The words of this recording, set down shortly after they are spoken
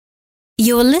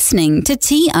You're listening to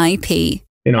TIP.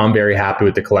 I'm very happy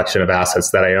with the collection of assets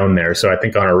that I own there. So I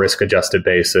think on a risk-adjusted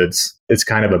basis, it's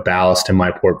kind of a ballast in my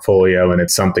portfolio, and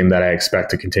it's something that I expect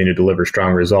to continue to deliver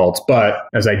strong results. But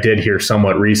as I did hear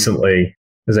somewhat recently,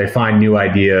 as I find new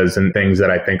ideas and things that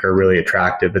I think are really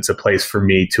attractive, it's a place for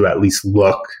me to at least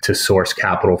look to source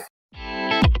capital.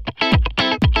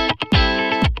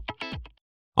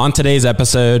 On today's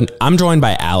episode, I'm joined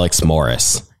by Alex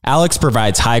Morris. Alex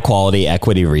provides high-quality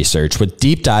equity research with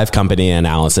deep dive company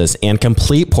analysis and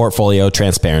complete portfolio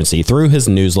transparency through his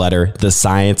newsletter, The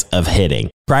Science of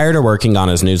Hitting. Prior to working on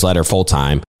his newsletter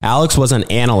full-time, Alex was an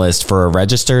analyst for a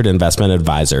registered investment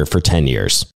advisor for 10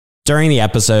 years. During the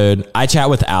episode, I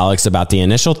chat with Alex about the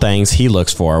initial things he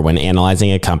looks for when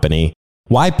analyzing a company,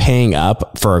 why paying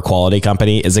up for a quality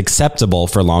company is acceptable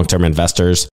for long-term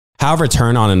investors, how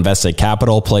return on invested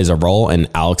capital plays a role in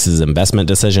Alex's investment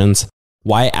decisions,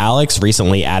 why Alex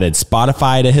recently added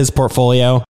Spotify to his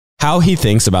portfolio, how he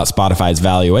thinks about Spotify's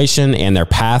valuation and their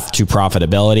path to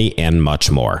profitability, and much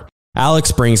more.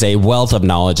 Alex brings a wealth of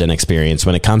knowledge and experience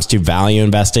when it comes to value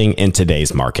investing in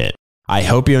today's market. I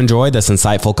hope you enjoyed this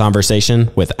insightful conversation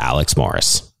with Alex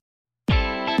Morris.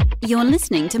 You're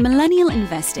listening to Millennial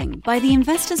Investing by the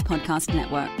Investors Podcast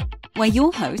Network, where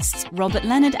your hosts, Robert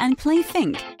Leonard and Clay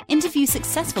Fink, interview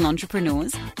successful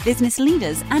entrepreneurs, business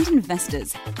leaders, and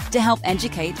investors to help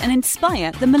educate and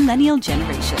inspire the millennial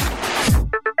generation.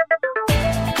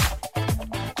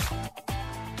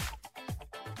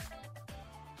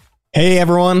 Hey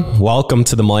everyone, welcome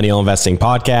to the Millennial Investing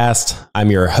Podcast.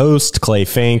 I'm your host, Clay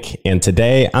Fink, and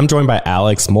today I'm joined by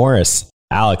Alex Morris.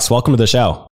 Alex, welcome to the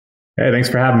show. Hey, thanks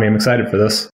for having me. I'm excited for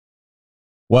this.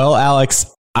 Well, Alex,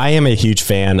 I am a huge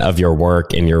fan of your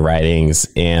work and your writings,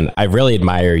 and I really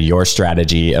admire your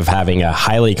strategy of having a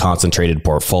highly concentrated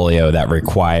portfolio that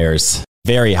requires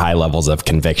very high levels of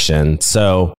conviction.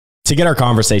 So to get our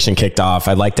conversation kicked off,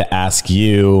 I'd like to ask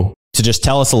you to just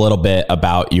tell us a little bit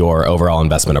about your overall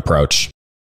investment approach.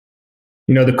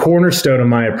 The cornerstone of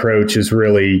my approach is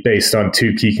really based on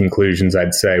two key conclusions,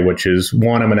 I'd say, which is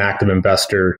one, I'm an active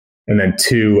investor, and then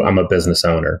two, I'm a business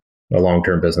owner, a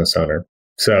long-term business owner.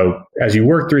 So as you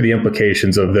work through the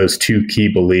implications of those two key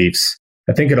beliefs,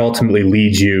 I think it ultimately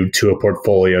leads you to a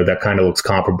portfolio that kind of looks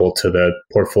comparable to the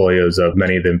portfolios of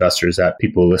many of the investors that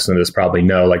people who listen to this probably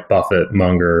know, like Buffett,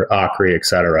 Munger, Ockrey, et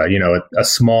cetera. A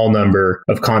small number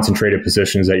of concentrated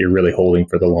positions that you're really holding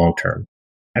for the long term.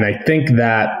 And I think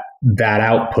that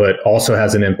output also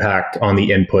has an impact on the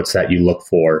inputs that you look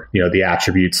for, the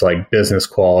attributes like business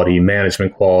quality,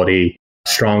 management quality,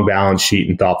 strong balance sheet,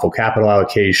 and thoughtful capital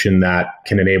allocation that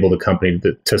can enable the company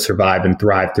to survive and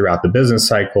thrive throughout the business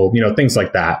cycle, things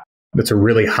like that. That's a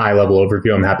really high level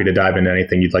overview. I'm happy to dive into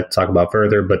anything you'd like to talk about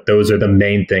further, but those are the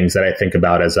main things that I think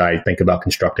about as I think about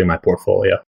constructing my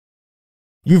portfolio.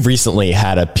 You've recently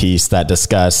had a piece that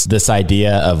discussed this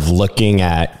idea of looking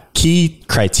at key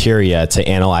criteria to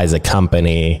analyze a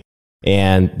company.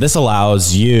 And this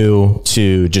allows you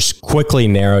to just quickly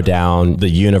narrow down the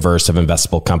universe of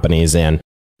investable companies. And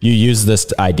you use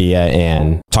this idea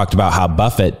and talked about how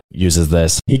Buffett uses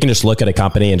this. He can just look at a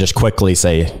company and just quickly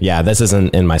say, yeah, this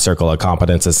isn't in my circle of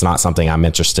competence. It's not something I'm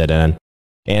interested in.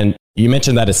 And you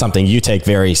mentioned that it's something you take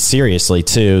very seriously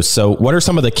too. So what are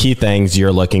some of the key things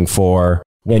you're looking for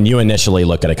when you initially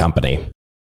look at a company?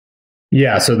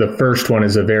 Yeah, so the first one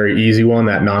is a very easy one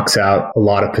that knocks out a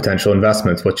lot of potential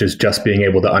investments, which is just being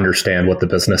able to understand what the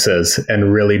business is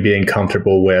and really being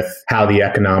comfortable with how the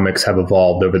economics have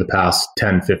evolved over the past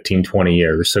 10, 15, 20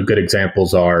 years. So good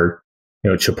examples are,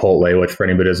 Chipotle, which for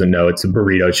anybody who doesn't know, it's a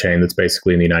burrito chain that's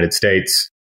basically in the United States.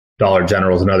 Dollar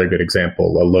General is another good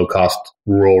example, a low-cost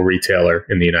rural retailer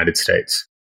in the United States.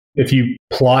 If you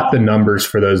plot the numbers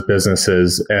for those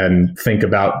businesses and think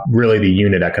about really the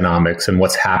unit economics and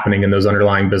what's happening in those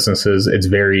underlying businesses, it's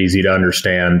very easy to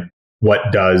understand what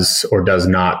does or does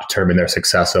not determine their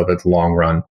success over the long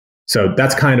run. So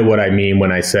that's kind of what I mean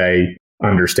when I say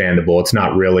understandable. It's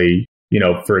not really,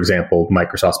 for example,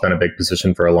 Microsoft's been a big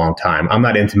position for a long time. I'm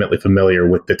not intimately familiar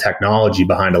with the technology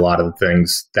behind a lot of the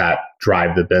things that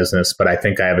drive the business, but I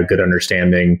think I have a good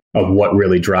understanding of what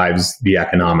really drives the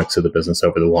economics of the business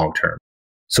over the long term.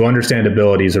 So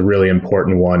understandability is a really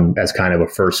important one as kind of a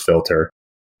first filter.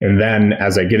 And then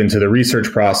as I get into the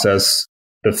research process,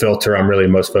 the filter I'm really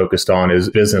most focused on is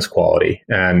business quality.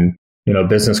 And,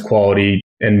 business quality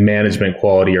and management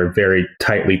quality are very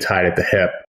tightly tied at the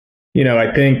hip.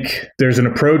 I think there's an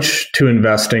approach to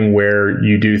investing where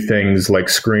you do things like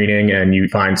screening and you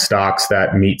find stocks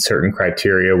that meet certain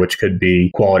criteria, which could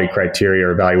be quality criteria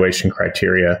or valuation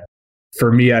criteria.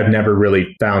 For me, I've never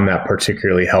really found that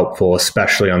particularly helpful,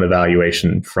 especially on the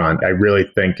valuation front. I really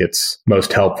think it's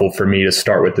most helpful for me to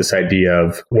start with this idea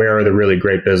of where are the really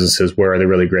great businesses, where are the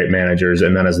really great managers,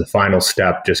 and then as the final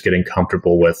step, just getting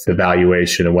comfortable with the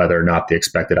valuation and whether or not the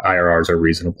expected IRRs are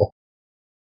reasonable.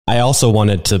 I also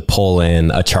wanted to pull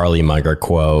in a Charlie Munger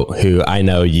quote, who I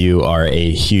know you are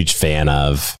a huge fan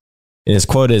of. And his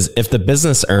quote is, if the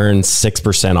business earns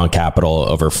 6% on capital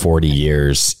over 40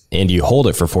 years and you hold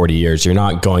it for 40 years, you're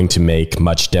not going to make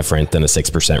much different than a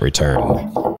 6%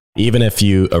 return, even if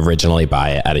you originally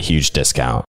buy it at a huge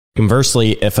discount.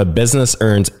 Conversely, if a business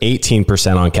earns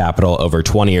 18% on capital over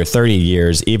 20 or 30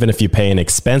 years, even if you pay an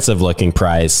expensive looking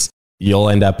price, you'll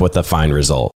end up with a fine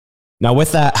result. Now,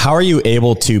 with that, how are you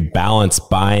able to balance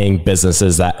buying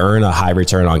businesses that earn a high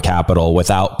return on capital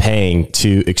without paying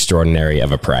too extraordinary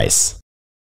of a price?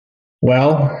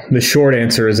 Well, the short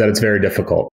answer is that it's very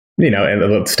difficult.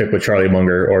 And let's stick with Charlie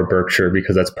Munger or Berkshire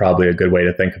because that's probably a good way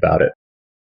to think about it.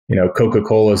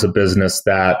 Coca-Cola is a business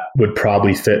that would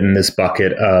probably fit in this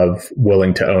bucket of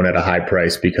willing to own at a high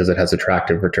price because it has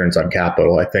attractive returns on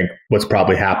capital. I think what's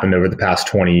probably happened over the past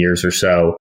 20 years or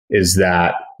so is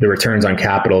that the returns on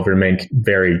capital have remained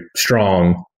very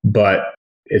strong, but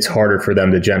it's harder for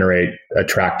them to generate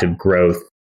attractive growth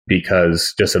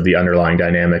because just of the underlying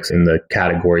dynamics in the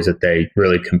categories that they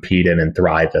really compete in and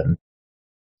thrive in.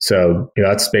 So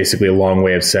that's basically a long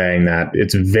way of saying that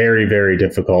it's very, very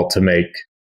difficult to make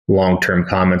long-term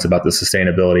comments about the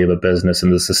sustainability of a business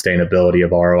and the sustainability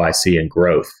of ROIC and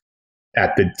growth.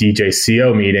 At the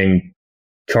DJCO meeting,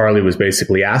 Charlie was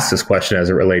basically asked this question as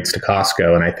it relates to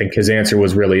Costco, and I think his answer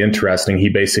was really interesting. He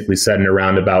basically said in a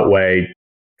roundabout way,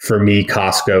 for me,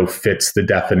 Costco fits the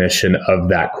definition of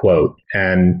that quote.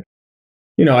 And,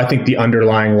 I think the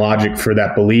underlying logic for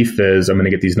that belief is, I'm going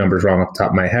to get these numbers wrong off the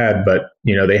top of my head, but,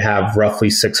 they have roughly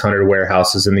 600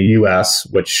 warehouses in the US,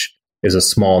 which is a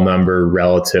small number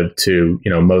relative to,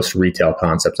 most retail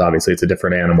concepts. Obviously, it's a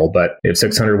different animal, but they have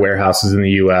 600 warehouses in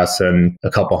the US and a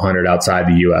couple hundred outside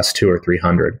the US, 200 or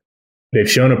 300. They've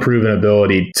shown a proven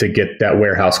ability to get that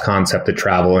warehouse concept to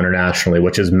travel internationally,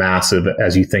 which is massive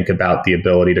as you think about the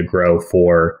ability to grow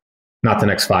for not the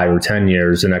next 5 or 10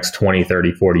 years, the next 20,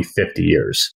 30, 40, 50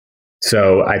 years.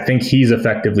 So I think he's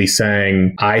effectively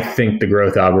saying, I think the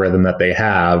growth algorithm that they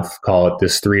have, call it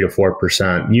this 3 to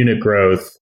 4% unit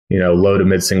growth, low to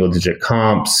mid single digit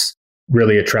comps,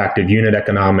 really attractive unit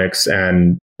economics,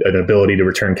 and an ability to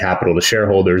return capital to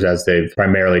shareholders as they've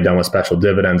primarily done with special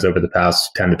dividends over the past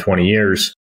 10 to 20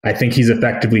 years. I think he's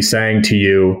effectively saying to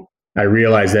you, I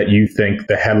realize that you think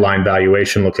the headline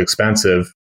valuation looks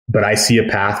expensive, but I see a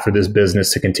path for this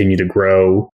business to continue to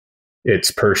grow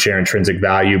its per share intrinsic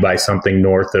value by something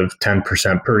north of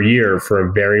 10% per year for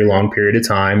a very long period of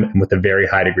time and with a very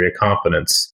high degree of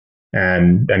confidence.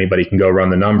 And anybody can go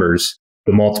run the numbers.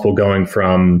 The multiple going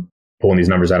from, pulling these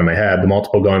numbers out of my head, the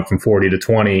multiple going from 40 to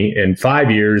 20 in 5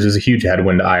 years is a huge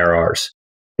headwind to IRRs.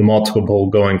 The multiple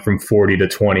going from 40 to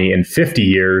 20 in 50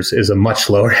 years is a much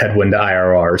lower headwind to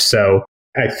IRRs. So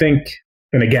I think,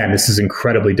 and again, this is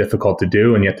incredibly difficult to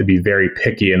do, and you have to be very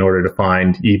picky in order to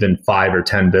find even 5 or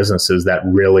 10 businesses that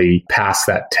really pass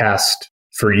that test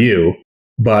for you.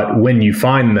 But when you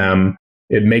find them,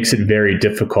 it makes it very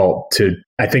difficult to,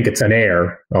 I think it's an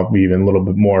error. I'll be even a little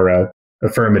bit more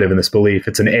affirmative in this belief.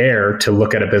 It's an error to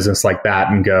look at a business like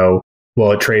that and go,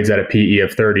 well, it trades at a PE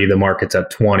of 30, the market's at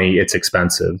 20, it's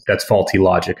expensive. That's faulty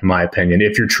logic, in my opinion,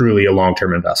 if you're truly a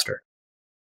long-term investor.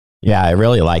 Yeah, I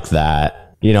really like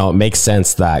that. It makes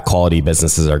sense that quality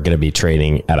businesses are going to be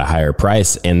trading at a higher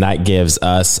price. And that gives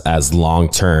us as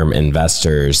long-term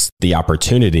investors the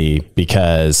opportunity,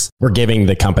 because we're giving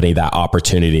the company that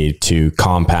opportunity to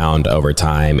compound over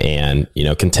time and,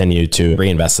 continue to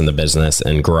reinvest in the business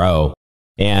and grow.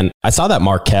 And I saw that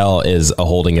Markel is a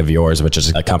holding of yours, which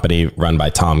is a company run by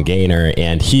Tom Gaynor.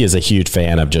 And he is a huge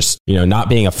fan of just, not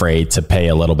being afraid to pay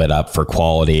a little bit up for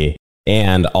quality,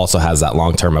 and also has that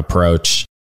long-term approach.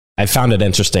 I found it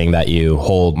interesting that you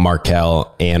hold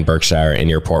Markel and Berkshire in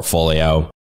your portfolio.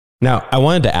 Now, I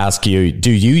wanted to ask you, do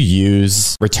you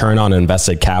use return on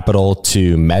invested capital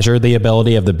to measure the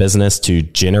ability of the business to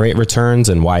generate returns?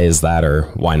 And why is that, or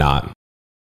why not?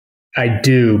 I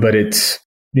do, but it's,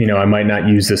 I might not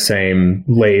use the same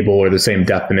label or the same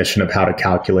definition of how to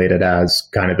calculate it as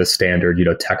kind of the standard,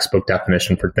 textbook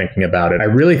definition for thinking about it. I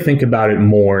really think about it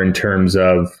more in terms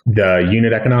of the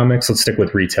unit economics. Let's stick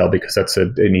with retail because that's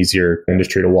an easier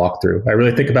industry to walk through. I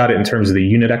really think about it in terms of the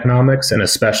unit economics and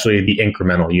especially the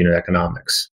incremental unit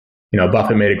economics.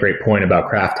 Buffett made a great point about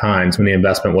Kraft Heinz when the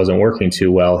investment wasn't working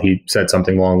too well. He said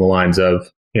something along the lines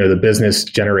of, the business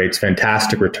generates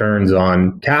fantastic returns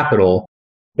on capital,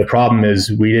 The problem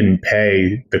is we didn't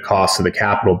pay the cost of the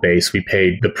capital base. We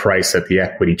paid the price that the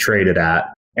equity traded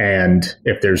at. And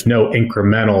if there's no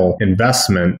incremental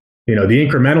investment, the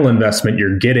incremental investment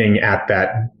you're getting at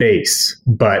that base.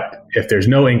 But if there's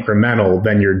no incremental,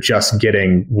 then you're just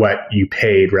getting what you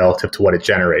paid relative to what it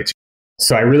generates.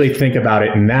 So I really think about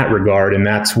it in that regard. And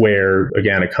that's where,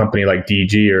 again, a company like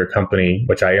DG or a company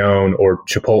which I own, or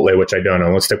Chipotle, which I don't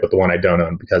own. Let's stick with the one I don't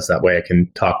own because that way I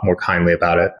can talk more kindly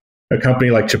about it. A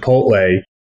company like Chipotle,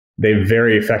 they've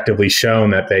very effectively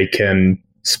shown that they can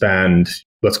spend,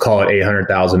 let's call it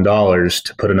 $800,000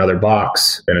 to put another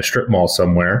box in a strip mall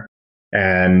somewhere.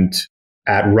 And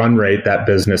at run rate, that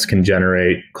business can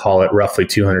generate, call it roughly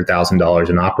 $200,000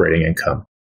 in operating income.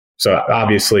 So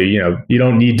obviously, you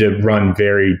don't need to run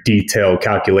very detailed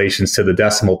calculations to the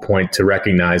decimal point to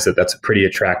recognize that that's a pretty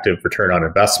attractive return on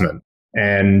investment.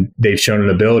 And they've shown an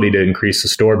ability to increase the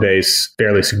store base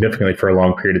fairly significantly for a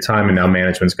long period of time. And now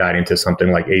management's guiding to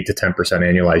something like 8 to 10%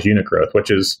 annualized unit growth, which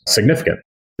is significant.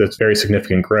 That's very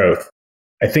significant growth.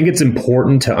 I think it's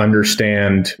important to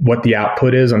understand what the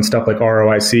output is on stuff like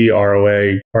ROIC,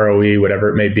 ROA, ROE, whatever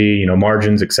it may be,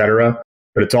 margins, et cetera.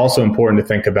 But it's also important to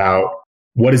think about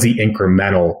what does the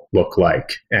incremental look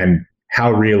like and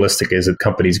how realistic is a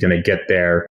company's going to get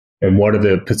there, and what are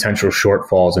the potential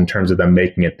shortfalls in terms of them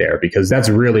making it there? Because that's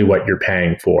really what you're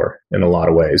paying for in a lot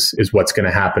of ways, is what's going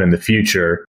to happen in the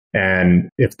future. And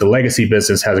if the legacy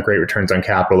business has a great returns on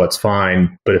capital, that's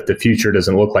fine. But if the future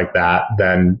doesn't look like that,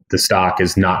 then the stock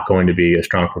is not going to be a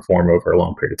strong performer over a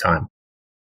long period of time.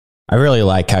 I really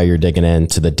like how you're digging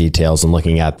into the details and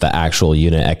looking at the actual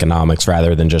unit economics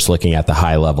rather than just looking at the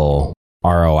high level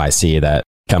ROIC that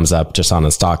comes up just on a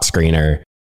stock screener.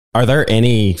 Are there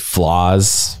any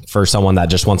flaws for someone that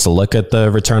just wants to look at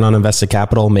the return on invested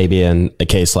capital, maybe in a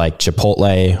case like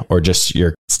Chipotle or just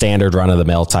your standard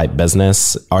run-of-the-mill type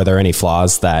business? Are there any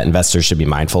flaws that investors should be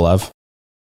mindful of?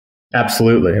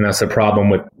 Absolutely. And that's the problem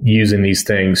with using these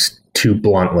things too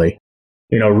bluntly.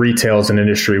 Retail is an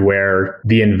industry where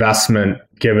the investment,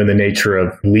 given the nature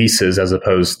of leases as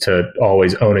opposed to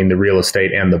always owning the real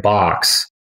estate and the box,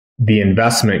 the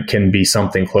investment can be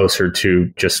something closer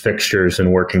to just fixtures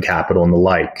and working capital and the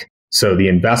like. So the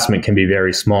investment can be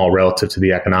very small relative to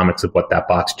the economics of what that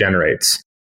box generates.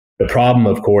 The problem,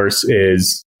 of course,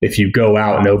 is if you go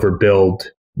out and overbuild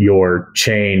your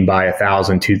chain by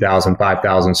 1,000, 2,000,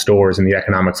 5,000 stores and the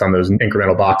economics on those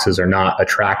incremental boxes are not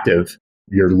attractive,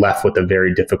 you're left with a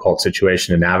very difficult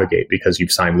situation to navigate because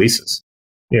you've signed leases.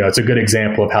 It's a good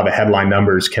example of how the headline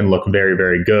numbers can look very,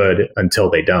 very good until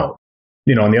they don't.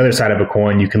 On the other side of a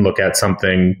coin, you can look at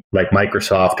something like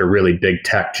Microsoft or really big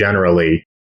tech generally.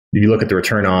 If you look at the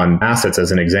return on assets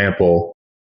as an example,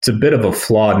 it's a bit of a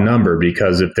flawed number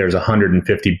because if there's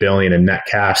 $150 billion in net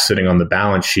cash sitting on the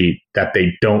balance sheet that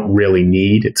they don't really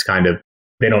need,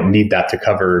 they don't need that to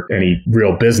cover any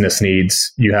real business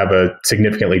needs. You have a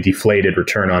significantly deflated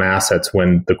return on assets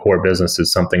when the core business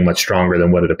is something much stronger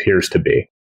than what it appears to be.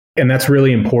 And that's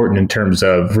really important in terms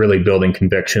of really building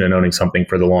conviction and owning something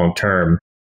for the long term.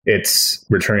 It's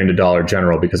returning to Dollar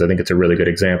General because I think it's a really good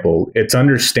example. It's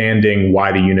understanding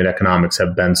why the unit economics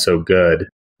have been so good,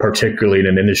 particularly in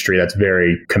an industry that's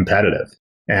very competitive.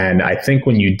 And I think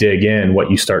when you dig in, what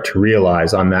you start to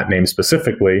realize on that name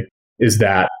specifically is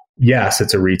that, yes,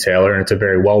 it's a retailer and it's a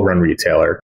very well-run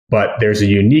retailer, but there's a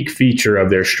unique feature of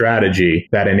their strategy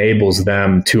that enables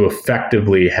them to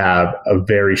effectively have a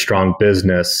very strong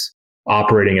business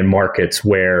operating in markets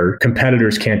where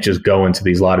competitors can't just go into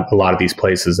a lot of these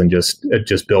places and just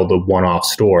build a one-off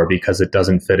store because it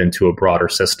doesn't fit into a broader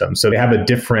system. So they have a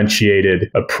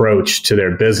differentiated approach to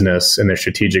their business and their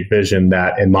strategic vision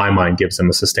that, in my mind, gives them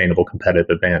a sustainable competitive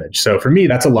advantage. So for me,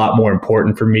 that's a lot more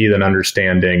important for me than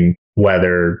understanding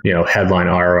whether, headline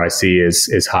ROIC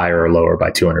is higher or lower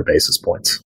by 200 basis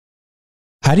points.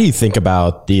 How do you think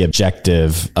about the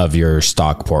objective of your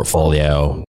stock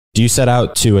portfolio? Do you set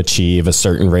out to achieve a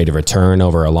certain rate of return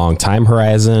over a long time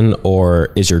horizon,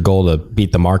 or is your goal to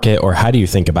beat the market, or how do you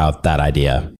think about that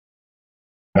idea?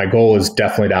 My goal is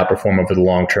definitely to outperform over the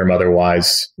long term.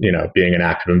 Otherwise, being an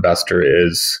active investor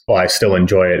while I still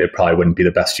enjoy it, it probably wouldn't be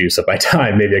the best use of my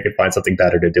time. Maybe I could find something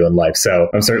better to do in life. So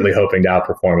I'm certainly hoping to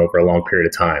outperform over a long period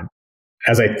of time.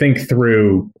 As I think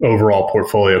through overall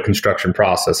portfolio construction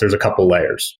process, there's a couple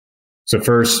layers. So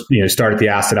first, start at the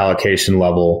asset allocation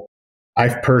level.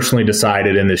 I've personally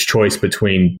decided in this choice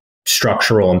between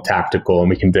structural and tactical, and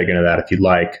we can dig into that if you'd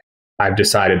like. I've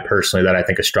decided personally that I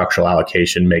think a structural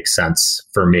allocation makes sense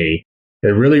for me. It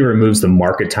really removes the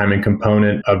market timing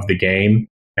component of the game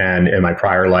And in my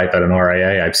prior life at an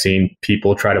RIA, I've seen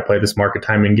people try to play this market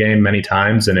timing game many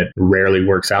times and it rarely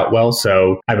works out well.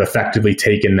 So I've effectively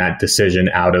taken that decision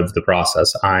out of the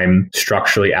process. I'm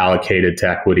structurally allocated to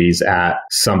equities at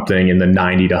something in the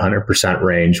 90 to 100%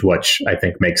 range, which I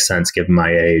think makes sense given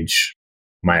my age,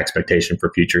 my expectation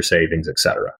for future savings, et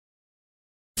cetera.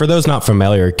 For those not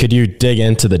familiar, could you dig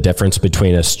into the difference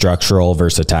between a structural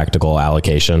versus a tactical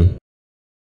allocation?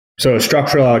 So a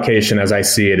structural allocation, as I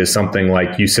see it, is something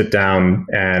like you sit down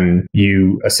and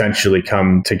you essentially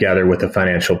come together with a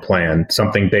financial plan,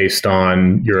 something based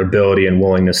on your ability and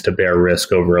willingness to bear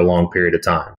risk over a long period of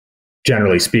time.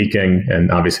 Generally speaking,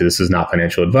 and obviously this is not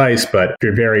financial advice, but if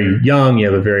you're very young, you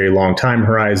have a very long time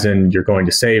horizon, you're going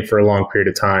to save for a long period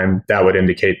of time, that would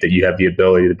indicate that you have the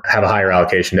ability to have a higher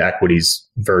allocation to equities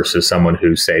versus someone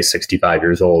who's, say, 65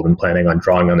 years old and planning on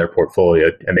drawing on their portfolio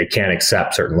and they can't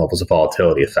accept certain levels of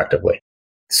volatility effectively.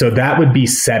 So that would be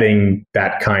setting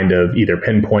that kind of either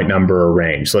pinpoint number or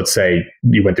range. So let's say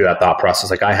you went through that thought process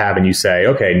like I have and you say,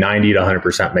 okay, 90 to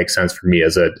 100% makes sense for me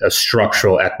as a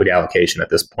structural equity allocation at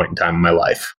this point in time in my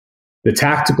life. The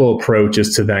tactical approach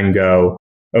is to then go,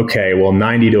 okay, well,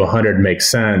 90 to 100 makes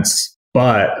sense,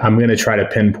 but I'm going to try to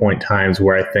pinpoint times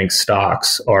where I think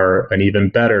stocks are an even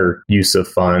better use of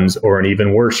funds or an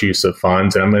even worse use of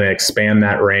funds. And I'm going to expand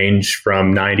that range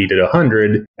from 90 to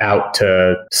 100 out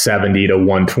to 70 to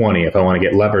 120 if I want to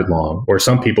get levered long. Or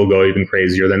some people go even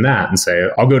crazier than that and say,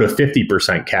 I'll go to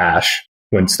 50% cash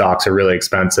when stocks are really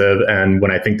expensive. And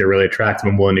when I think they're really attractive,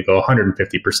 I'm willing to go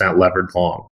 150% levered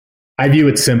long. I view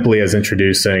it simply as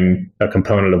introducing a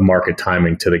component of market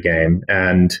timing to the game.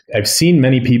 And I've seen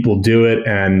many people do it.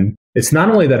 And it's not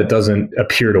only that it doesn't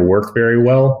appear to work very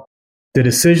well, the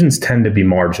decisions tend to be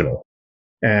marginal.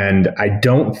 And I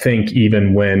don't think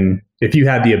if you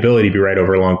had the ability to be right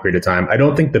over a long period of time, I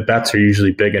don't think the bets are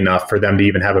usually big enough for them to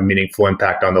even have a meaningful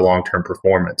impact on the long-term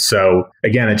performance. So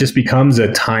again, it just becomes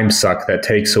a time suck that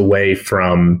takes away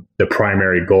from the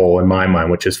primary goal in my mind,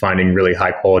 which is finding really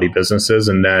high quality businesses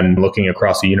and then looking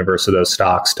across the universe of those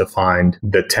stocks to find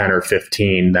the 10 or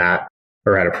 15 that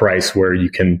are at a price where you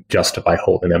can justify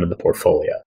holding them in the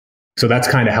portfolio. So that's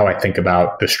kind of how I think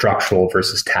about the structural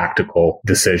versus tactical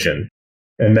decision.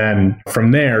 And then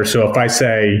from there, so if I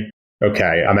say,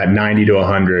 okay, I'm at 90 to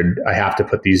 100, I have to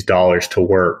put these dollars to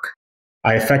work,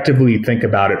 I effectively think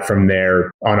about it from there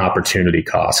on opportunity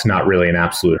cost, not really an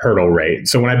absolute hurdle rate.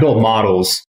 So when I build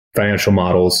models, financial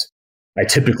models, I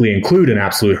typically include an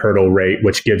absolute hurdle rate,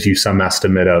 which gives you some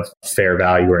estimate of fair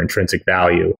value or intrinsic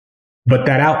value. But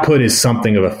that output is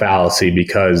something of a fallacy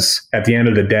because at the end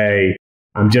of the day,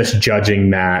 I'm just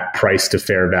judging that price to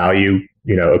fair value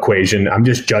equation. I'm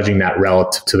just judging that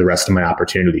relative to the rest of my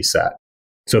opportunity set.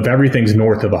 So if everything's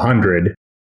north of 100,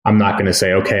 I'm not going to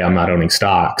say, okay, I'm not owning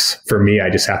stocks. For me,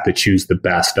 I just have to choose the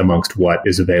best amongst what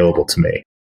is available to me.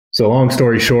 So long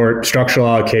story short, structural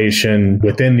allocation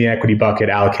within the equity bucket,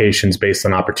 allocations based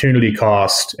on opportunity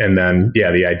cost. And then, the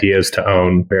idea is to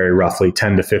own very roughly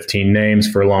 10 to 15 names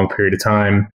for a long period of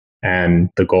time. And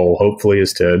the goal, hopefully,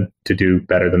 is to do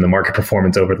better than the market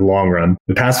performance over the long run.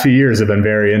 The past few years have been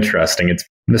very interesting.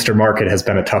 Mr. Market has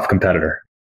been a tough competitor.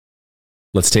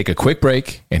 Let's take a quick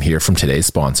break and hear from today's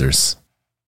sponsors.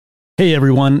 Hey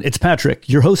everyone, it's Patrick,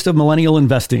 your host of Millennial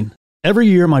Investing. Every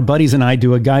year, my buddies and I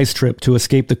do a guy's trip to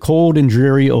escape the cold and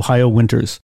dreary Ohio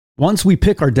winters. Once we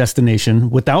pick our destination,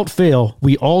 without fail,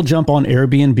 we all jump on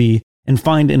Airbnb and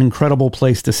find an incredible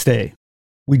place to stay.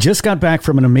 We just got back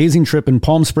from an amazing trip in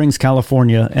Palm Springs,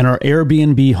 California, and our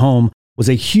Airbnb home was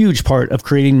a huge part of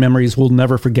creating memories we'll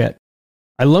never forget.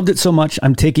 I loved it so much,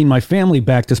 I'm taking my family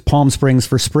back to Palm Springs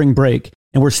for spring break,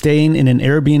 and we're staying in an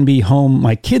Airbnb home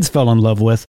my kids fell in love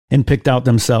with and picked out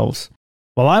themselves.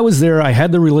 While I was there, I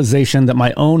had the realization that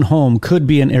my own home could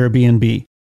be an Airbnb.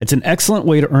 It's an excellent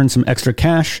way to earn some extra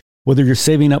cash, whether you're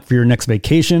saving up for your next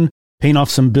vacation, paying off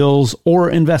some bills, or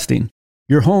investing.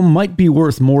 Your home might be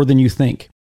worth more than you think.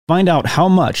 Find out how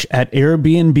much at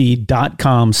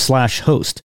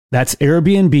airbnb.com/host. That's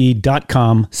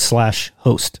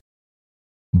airbnb.com/host.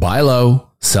 Buy low,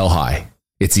 sell high.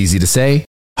 It's easy to say,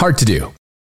 hard to do.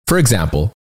 For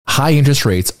example, high interest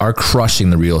rates are crushing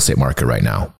the real estate market right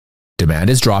now. Demand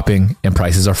is dropping and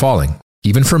prices are falling,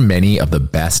 even for many of the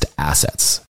best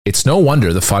assets. It's no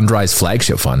wonder the Fundrise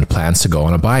flagship fund plans to go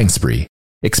on a buying spree,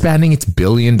 expanding its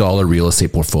billion-dollar real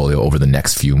estate portfolio over the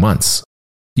next few months.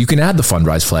 You can add the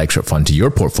Fundrise flagship fund to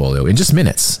your portfolio in just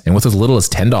minutes and with as little as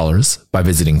 $10 by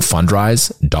visiting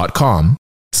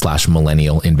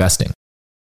fundrise.com/millennial investing.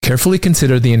 Carefully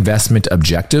consider the investment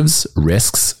objectives,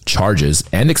 risks, charges,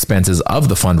 and expenses of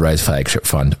the Fundrise flagship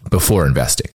fund before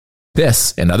investing.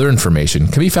 This and other information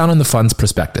can be found in the fund's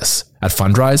prospectus at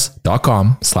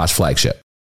fundrise.com/flagship.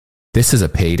 This is a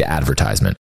paid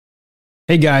advertisement.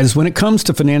 Hey guys, when it comes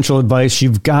to financial advice,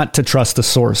 you've got to trust the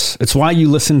source. It's why you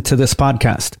listen to this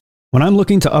podcast. When I'm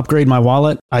looking to upgrade my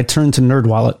wallet, I turn to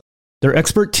NerdWallet. Their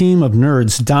expert team of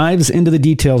nerds dives into the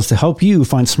details to help you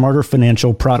find smarter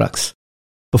financial products.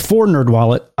 Before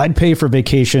NerdWallet, I'd pay for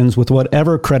vacations with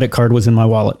whatever credit card was in my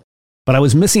wallet. But I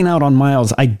was missing out on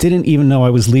miles I didn't even know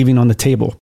I was leaving on the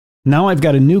table. Now I've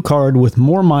got a new card with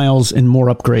more miles and more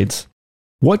upgrades.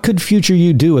 What could future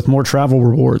you do with more travel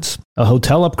rewards? A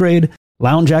hotel upgrade?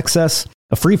 Lounge access?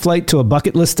 A free flight to a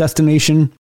bucket list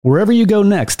destination? Wherever you go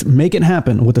next, make it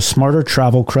happen with a smarter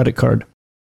travel credit card.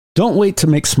 Don't wait to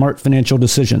make smart financial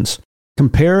decisions.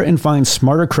 Compare and find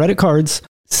smarter credit cards,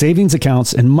 savings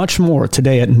accounts, and much more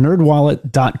today at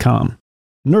nerdwallet.com.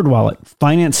 NerdWallet,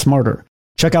 finance smarter.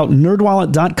 Check out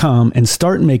nerdwallet.com and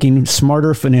start making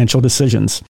smarter financial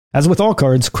decisions. As with all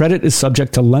cards, credit is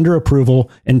subject to lender approval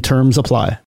and terms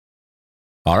apply.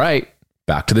 All right,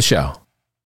 back to the show.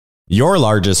 Your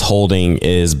largest holding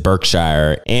is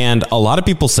Berkshire, and a lot of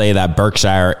people say that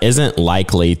Berkshire isn't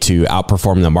likely to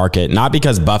outperform the market, not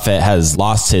because Buffett has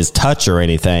lost his touch or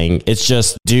anything. It's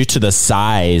just due to the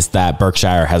size that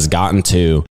Berkshire has gotten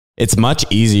to. It's much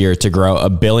easier to grow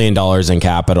 $1 billion in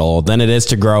capital than it is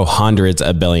to grow hundreds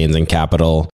of billions in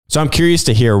capital. So I'm curious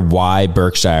to hear why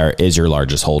Berkshire is your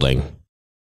largest holding.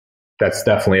 That's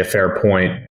definitely a fair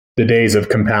point. The days of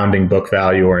compounding book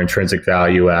value or intrinsic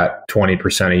value at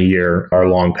 20% a year are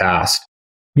long past.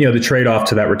 The trade-off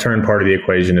to that return part of the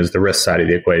equation is the risk side of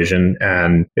the equation,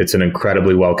 and it's an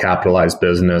incredibly well-capitalized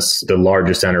business. The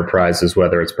largest enterprises,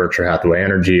 whether it's Berkshire Hathaway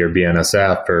Energy or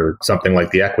BNSF or something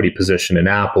like the equity position in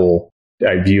Apple,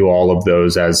 I view all of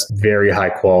those as very high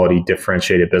quality,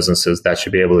 differentiated businesses that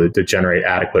should be able to generate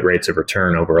adequate rates of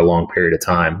return over a long period of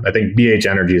time. I think BH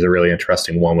Energy is a really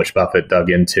interesting one, which Buffett dug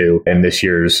into in this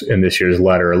year's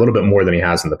letter a little bit more than he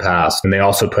has in the past. And they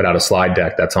also put out a slide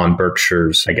deck that's on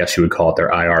Berkshire's, I guess you would call it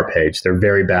their IR page, their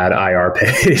very bad IR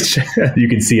page. You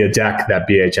can see a deck that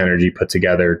BH Energy put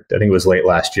together, I think it was late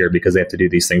last year, because they have to do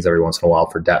these things every once in a while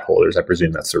for debt holders. I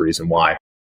presume that's the reason why.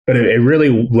 But it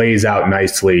really lays out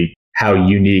nicely how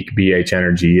unique BH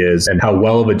Energy is and how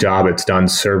well of a job it's done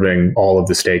serving all of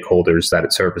the stakeholders that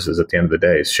it services at the end of the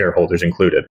day, shareholders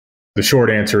included. The short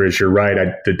answer is you're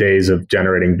right. The days of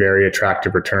generating very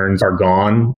attractive returns are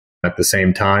gone. At the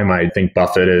same time, I think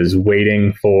Buffett is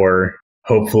waiting for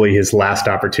hopefully his last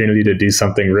opportunity to do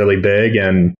something really big.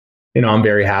 And, I'm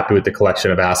very happy with the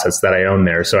collection of assets that I own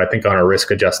there. So I think on a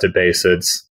risk-adjusted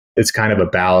basis, it's kind of a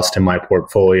ballast in my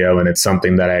portfolio, and it's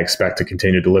something that I expect to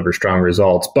continue to deliver strong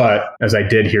results. But as I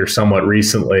did hear somewhat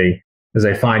recently, as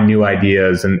I find new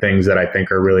ideas and things that I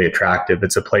think are really attractive,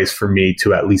 it's a place for me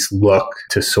to at least look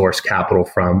to source capital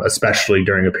from, especially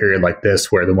during a period like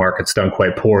this where the market's done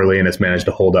quite poorly and it's managed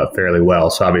to hold up fairly well.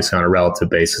 So obviously on a relative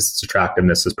basis, its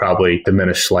attractiveness is probably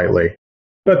diminished slightly.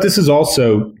 But this is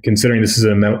also, considering this is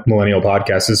a millennial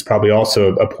podcast, this is probably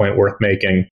also a point worth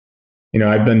making.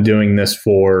 I've been doing this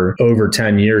for over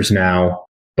 10 years now,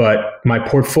 but my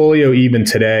portfolio even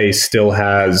today still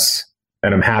has,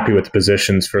 and I'm happy with the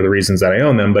positions for the reasons that I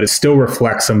own them, but it still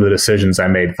reflects some of the decisions I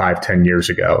made 5-10 years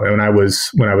ago. And when I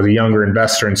was a younger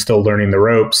investor and still learning the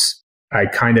ropes, I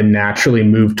kind of naturally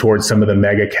moved towards some of the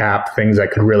mega cap things I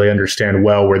could really understand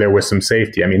well, where there was some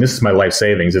safety. I mean, this is my life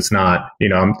savings. It's not,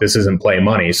 this isn't play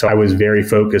money. So I was very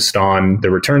focused on the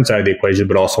return side of the equation,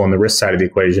 but also on the risk side of the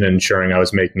equation, and ensuring I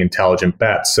was making intelligent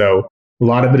bets. So a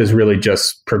lot of it is really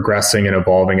just progressing and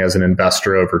evolving as an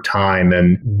investor over time.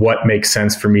 And what makes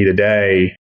sense for me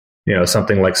today,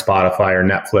 something like Spotify or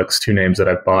Netflix, two names that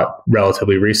I've bought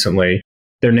relatively recently.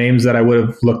 They're names that I would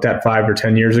have looked at 5 or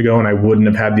 10 years ago, and I wouldn't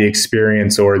have had the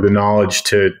experience or the knowledge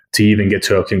to even get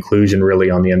to a conclusion really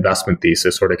on the investment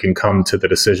thesis, or to can come to the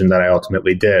decision that I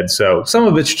ultimately did. So some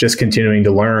of it's just continuing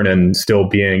to learn and still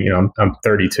being, I'm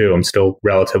 32, I'm still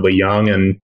relatively young,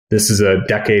 and this is a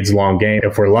decades-long game,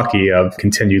 if we're lucky, of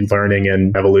continued learning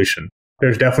and evolution.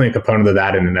 There's definitely a component of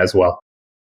that in it as well.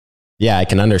 Yeah, I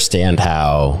can understand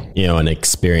how, an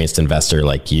experienced investor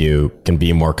like you can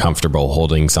be more comfortable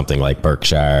holding something like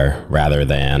Berkshire rather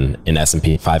than an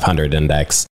S&P 500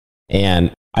 index.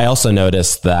 And I also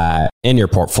noticed that in your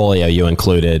portfolio, you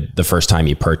included the first time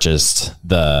you purchased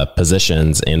the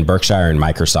positions in Berkshire and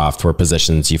Microsoft were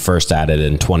positions you first added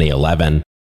in 2011.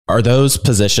 Are those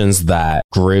positions that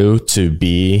grew to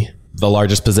be the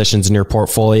largest positions in your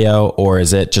portfolio, or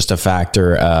is it just a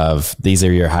factor of these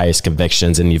are your highest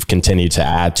convictions and you've continued to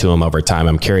add to them over time?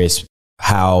 I'm curious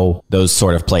how those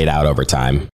sort of played out over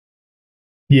time.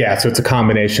 Yeah, so it's a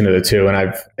combination of the two.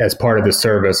 And as part of the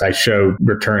service, I show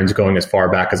returns going as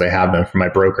far back as I have them from my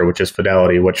broker, which is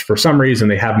Fidelity, which for some reason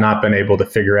they have not been able to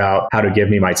figure out how to give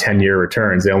me my 10-year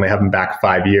returns. They only have them back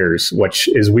 5 years, which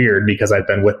is weird because I've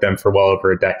been with them for well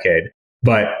over a decade.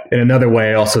 But in another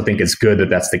way, I also think it's good that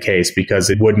that's the case because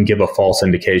it wouldn't give a false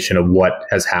indication of what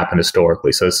has happened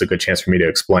historically. So it's a good chance for me to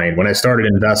explain. When I started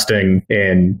investing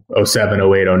in 07,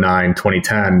 08, 09,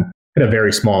 2010, I had a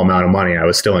very small amount of money. I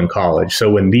was still in college. So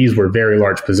when these were very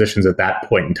large positions at that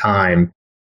point in time,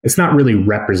 it's not really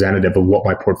representative of what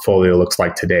my portfolio looks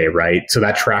like today, right? So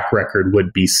that track record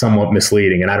would be somewhat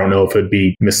misleading. And I don't know if it would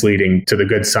be misleading to the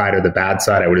good side or the bad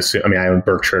side. I would assume, I own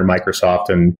Berkshire and Microsoft,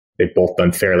 and they've both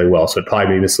done fairly well. So it'd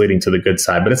probably be misleading to the good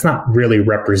side, but it's not really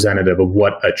representative of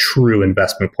what a true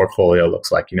investment portfolio looks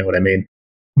like. You know what I mean?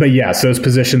 But yes, those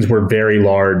positions were very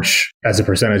large as a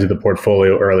percentage of the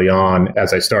portfolio early on.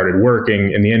 As I started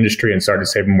working in the industry and started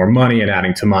saving more money and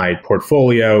adding to my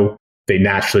portfolio, they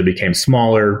naturally became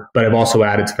smaller, but I've also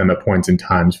added to them at points in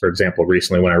times. For example,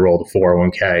 recently when I rolled a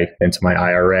 401k into my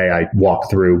IRA, I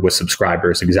walked through with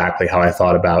subscribers exactly how I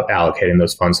thought about allocating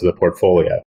those funds to the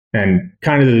portfolio. And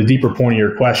kind of the deeper point of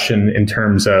your question in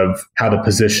terms of how the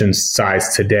position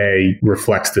size today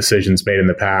reflects decisions made in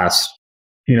the past.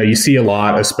 You know, you see a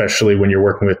lot, especially when you're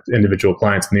working with individual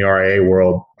clients in the RIA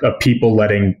world, of people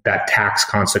letting that tax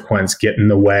consequence get in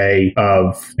the way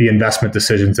of the investment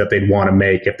decisions that they'd want to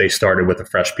make if they started with a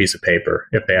fresh piece of paper.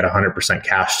 If they had 100%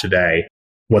 cash today,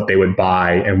 what they would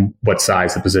buy and what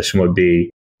size the position would be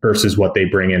versus what they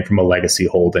bring in from a legacy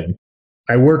holding.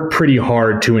 I work pretty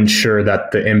hard to ensure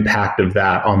that the impact of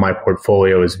that on my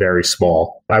portfolio is very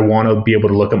small. I want to be able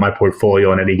to look at my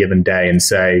portfolio on any given day and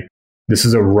say, this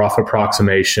is a rough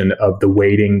approximation of the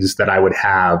weightings that I would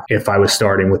have if I was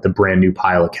starting with a brand new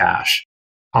pile of cash.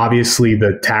 Obviously,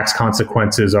 the tax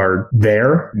consequences are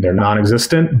there. They're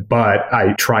non-existent, but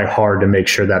I try hard to make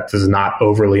sure that does not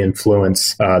overly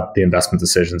influence the investment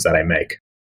decisions that I make.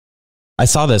 I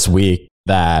saw this week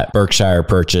that Berkshire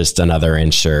purchased another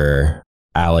insurer,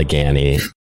 Allegheny.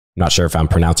 I'm not sure if I'm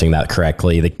pronouncing that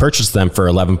correctly. They purchased them for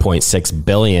 $11.6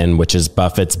 billion, which is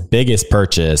Buffett's biggest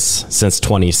purchase since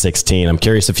 2016. I'm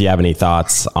curious if you have any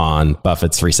thoughts on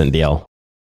Buffett's recent deal.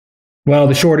 Well,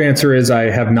 the short answer is I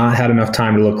have not had enough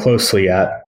time to look closely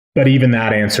yet. But even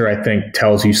that answer, I think,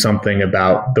 tells you something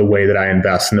about the way that I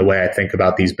invest and the way I think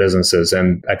about these businesses.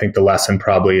 And I think the lesson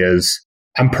probably is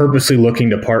I'm purposely looking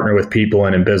to partner with people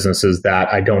and in businesses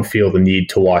that I don't feel the need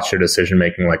to watch their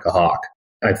decision-making like a hawk.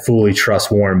 I fully trust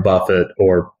Warren Buffett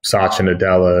or Satya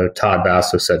Nadella, or Todd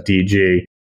Vassos at DG.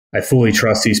 I fully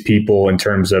trust these people in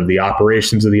terms of the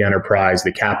operations of the enterprise,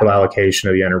 the capital allocation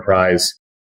of the enterprise.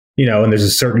 You know, and there's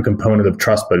a certain component of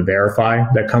trust but verify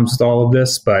that comes with all of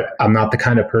this. But I'm not the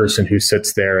kind of person who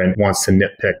sits there and wants to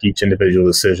nitpick each individual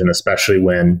decision, especially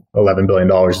when $11 billion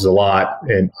is a lot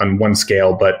on one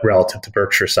scale, but relative to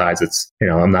Berkshire size, it's, you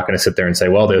know, I'm not going to sit there and say,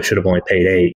 well, they should have only paid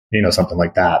 8, you know, something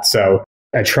like that. So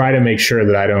I try to make sure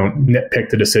that I don't nitpick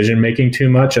the decision making too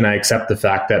much, and I accept the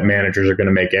fact that managers are going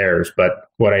to make errors. But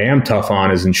what I am tough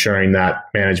on is ensuring that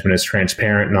management is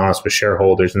transparent and honest with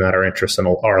shareholders and that our interests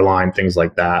are aligned, things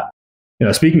like that. You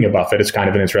know, speaking of Buffett, it's kind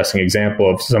of an interesting example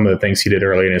of some of the things he did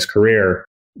early in his career.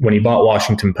 When he bought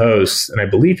Washington Post, and I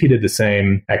believe he did the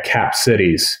same at Cap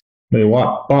Cities. When he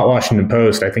bought Washington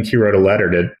Post, I think he wrote a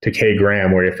letter to Kay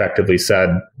Graham where he effectively said,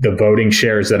 the voting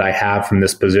shares that I have from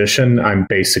this position, I'm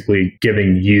basically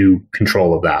giving you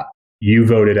control of that. You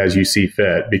voted as you see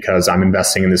fit because I'm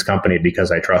investing in this company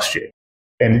because I trust you.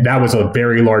 And that was a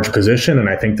very large position. And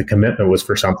I think the commitment was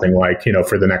for something like, you know,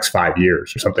 for the next 5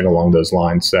 years or something along those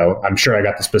lines. So I'm sure I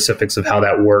got the specifics of how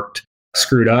that worked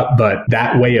screwed up, but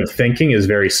that way of thinking is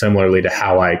very similarly to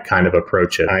how I kind of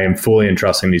approach it. I am fully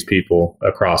entrusting these people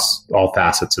across all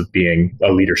facets of being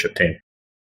a leadership team.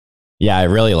 Yeah, I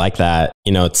really like that.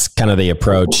 You know, it's kind of the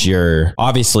approach. You're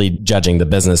obviously judging the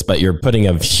business, but you're putting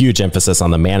a huge emphasis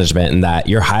on the management and that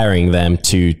you're hiring them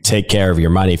to take care of your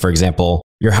money. For example,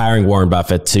 you're hiring Warren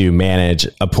Buffett to manage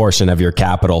a portion of your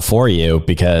capital for you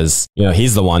because, you know,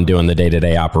 he's the one doing the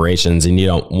day-to-day operations and you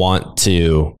don't want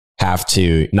to have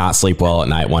to not sleep well at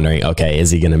night wondering, okay, is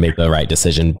he going to make the right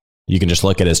decision? You can just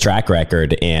look at his track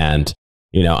record and,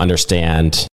 you know,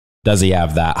 understand, does he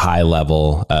have that high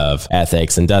level of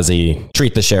ethics and does he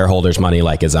treat the shareholders' money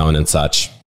like his own and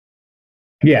such?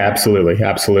 Yeah, absolutely.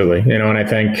 Absolutely. You know, and I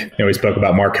think, you know, we spoke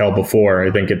about Markel before. I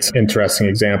think it's an interesting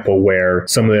example where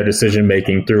some of their decision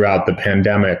making throughout the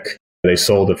pandemic, they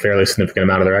sold a fairly significant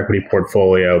amount of their equity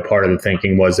portfolio. Part of the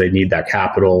thinking was they need that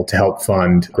capital to help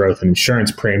fund growth in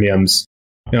insurance premiums.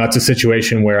 It's a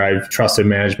situation where I've trusted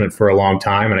management for a long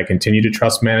time and I continue to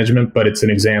trust management, but it's an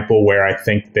example where I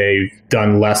think they've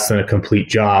done less than a complete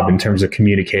job in terms of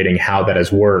communicating how that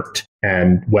has worked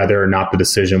and whether or not the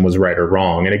decision was right or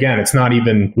wrong. And again, it's not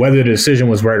even whether the decision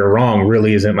was right or wrong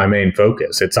really isn't my main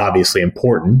focus. It's obviously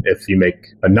important if you make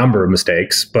a number of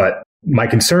mistakes, but my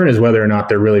concern is whether or not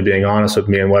they're really being honest with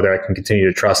me and whether I can continue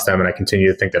to trust them and I continue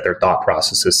to think that their thought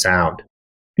process is sound.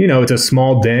 It's a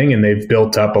small ding and they've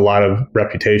built up a lot of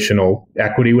reputational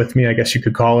equity with me, I guess you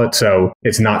could call it. So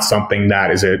it's not something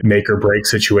that is a make or break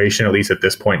situation, at least at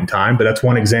this point in time. But that's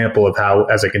one example of how,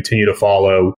 as I continue to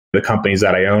follow the companies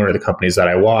that I own or the companies that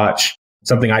I watch,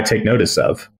 something I take notice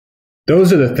of.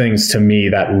 Those are the things to me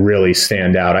that really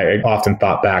stand out. I often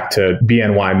thought back to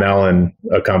BNY Mellon,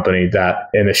 a company that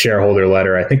in the shareholder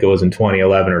letter, I think it was in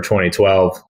 2011 or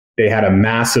 2012, they had a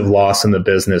massive loss in the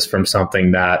business from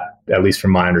something that, at least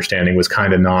from my understanding, was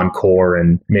kind of non-core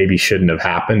and maybe shouldn't have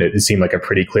happened. It seemed like a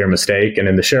pretty clear mistake. And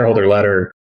in the shareholder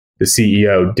letter, the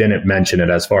CEO didn't mention it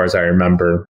as far as I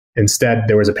remember. Instead,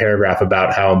 there was a paragraph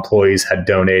about how employees had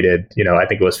donated, I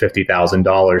think it was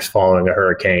 $50,000 following a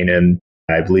hurricane in,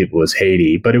 I believe it was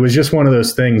Haiti. But it was just one of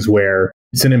those things where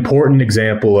it's an important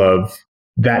example of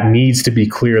that needs to be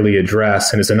clearly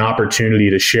addressed and is an opportunity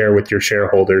to share with your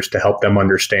shareholders to help them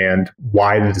understand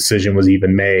why the decision was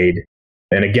even made.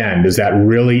 And again, does that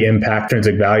really impact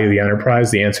intrinsic value of the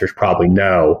enterprise? The answer is probably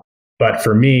no. But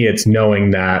for me, it's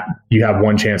knowing that you have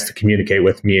one chance to communicate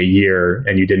with me a year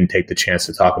and you didn't take the chance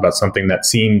to talk about something that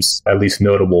seems at least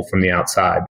notable from the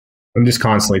outside. I'm just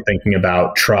constantly thinking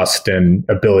about trust and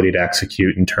ability to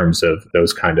execute in terms of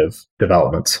those kind of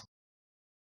developments.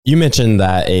 You mentioned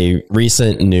that a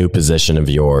recent new position of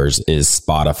yours is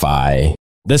Spotify.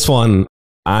 This one,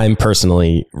 I'm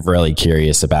personally really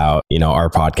curious about. Our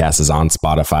podcast is on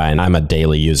Spotify and I'm a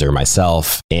daily user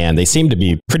myself, and they seem to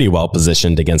be pretty well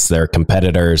positioned against their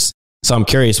competitors. So I'm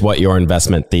curious what your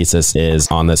investment thesis is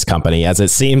on this company, as it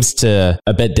seems to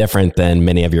a bit different than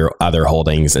many of your other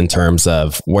holdings in terms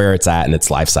of where it's at in its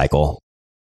life cycle.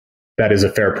 That is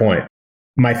a fair point.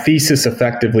 My thesis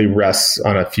effectively rests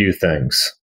on a few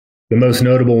things. The most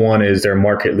notable one is their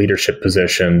market leadership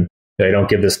position. They don't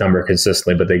give this number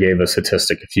consistently, but they gave a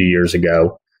statistic a few years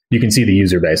ago. You can see the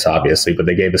user base, obviously, but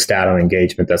they gave a stat on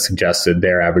engagement that suggested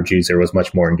their average user was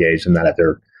much more engaged than that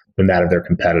of their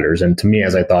competitors. And to me,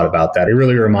 as I thought about that, it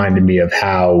really reminded me of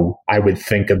how I would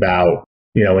think about,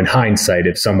 in hindsight,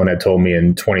 if someone had told me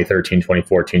in 2013,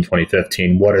 2014,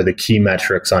 2015, what are the key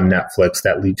metrics on Netflix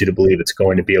that lead you to believe it's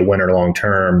going to be a winner long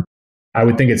term? I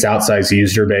would think its outsized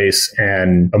user base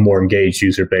and a more engaged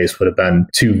user base would have been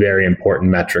two very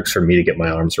important metrics for me to get my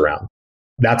arms around.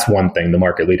 That's one thing, the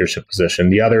market leadership position.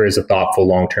 The other is a thoughtful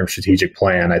long-term strategic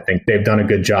plan. I think they've done a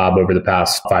good job over the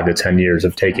past 5 to 10 years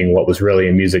of taking what was really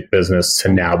a music business to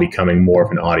now becoming more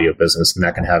of an audio business, and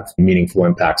that can have meaningful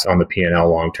impacts on the P&L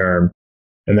long term.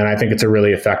 And then I think it's a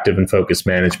really effective and focused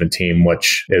management team,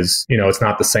 which is, it's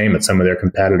not the same as some of their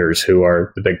competitors who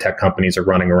are the big tech companies are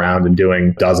running around and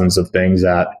doing dozens of things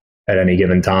at any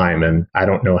given time. And I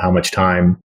don't know how much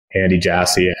time Andy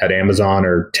Jassy at Amazon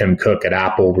or Tim Cook at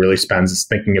Apple really spends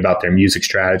thinking about their music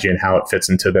strategy and how it fits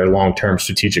into their long-term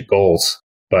strategic goals.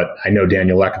 But I know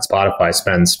Daniel Ek at Spotify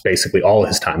spends basically all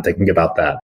his time thinking about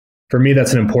that. For me,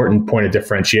 that's an important point of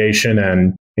differentiation.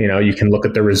 And you can look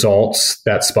at the results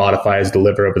that Spotify has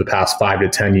delivered over the past 5 to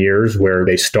 10 years, where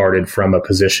they started from a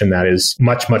position that is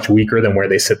much, much weaker than where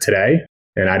they sit today.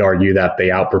 And I'd argue that they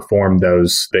outperformed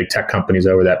those big tech companies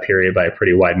over that period by a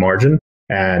pretty wide margin.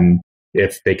 And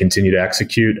if they continue to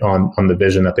execute on the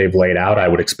vision that they've laid out, I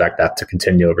would expect that to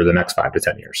continue over the next 5 to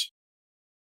 10 years.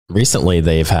 Recently,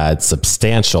 they've had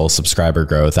substantial subscriber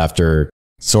growth after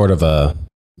sort of a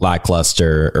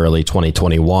lackluster early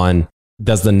 2021.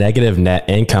 Does the negative net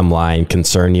income line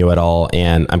concern you at all?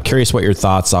 And I'm curious what your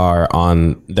thoughts are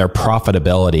on their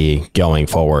profitability going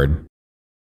forward.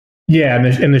 Yeah,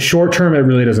 in the short term, it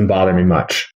really doesn't bother me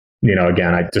much.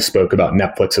 Again, I just spoke about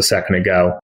Netflix a second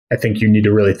ago. I think you need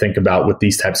to really think about with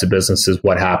these types of businesses,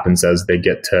 what happens as they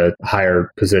get to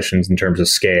higher positions in terms of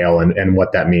scale and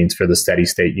what that means for the steady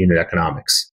state unit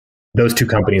economics. Those two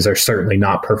companies are certainly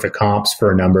not perfect comps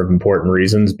for a number of important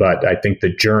reasons, but I think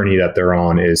the journey that they're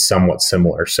on is somewhat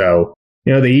similar. So,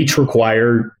 they each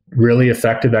require really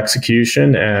effective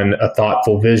execution and a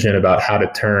thoughtful vision about how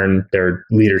to turn their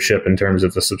leadership in terms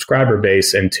of the subscriber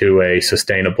base into a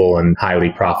sustainable and highly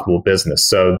profitable business.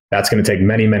 So that's going to take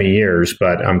many, many years,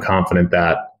 but I'm confident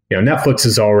that, Netflix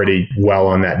is already well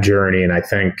on that journey. And I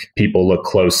think people look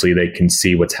closely, they can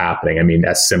see what's happening. I mean,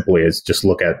 as simply as just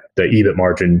look at the EBIT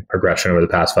margin progression over the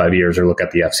past 5 years or look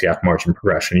at the FCF margin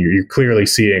progression. You're clearly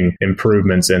seeing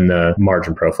improvements in the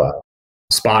margin profile.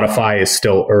 Spotify is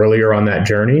still earlier on that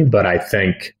journey, but I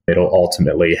think it'll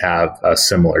ultimately have a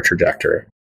similar trajectory.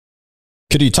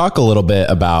 Could you talk a little bit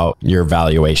about your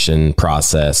valuation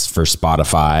process for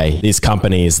Spotify, these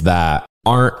companies that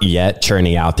aren't yet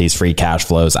churning out these free cash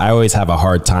flows? I always have a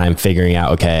hard time figuring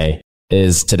out, okay,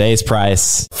 is today's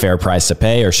price fair price to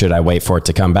pay, or should I wait for it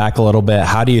to come back a little bit?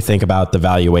 How do you think about the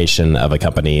valuation of a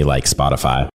company like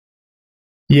Spotify?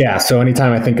 Yeah. So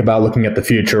anytime I think about looking at the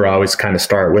future, I always kind of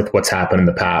start with what's happened in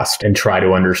the past and try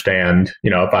to understand,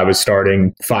 if I was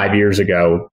starting 5 years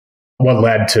ago, what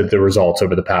led to the results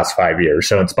over the past 5 years.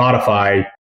 So in Spotify,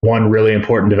 one really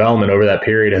important development over that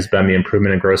period has been the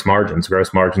improvement in gross margins.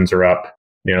 Gross margins are up,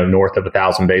 north of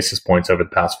 1,000 basis points over the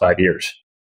past 5 years.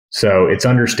 So it's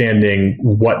understanding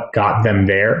what got them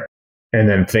there and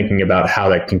then thinking about how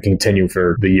that can continue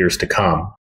for the years to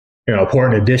come.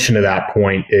 Important addition to that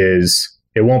point is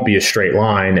it won't be a straight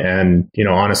line. And,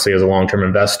 honestly, as a long-term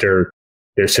investor,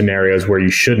 there's scenarios where you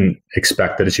shouldn't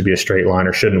expect that it should be a straight line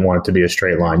or shouldn't want it to be a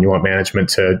straight line. You want management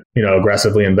to,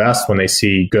 aggressively invest when they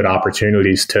see good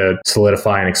opportunities to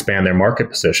solidify and expand their market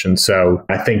position. So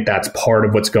I think that's part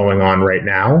of what's going on right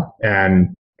now.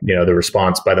 And, the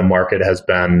response by the market has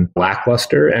been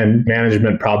lackluster, and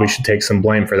management probably should take some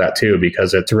blame for that too,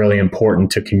 because it's really important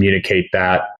to communicate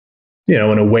that, in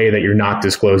a way that you're not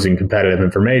disclosing competitive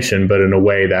information, but in a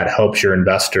way that helps your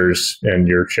investors and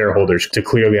your shareholders to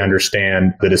clearly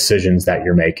understand the decisions that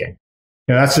you're making.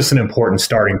 That's just an important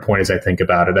starting point as I think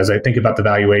about it. As I think about the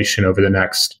valuation over the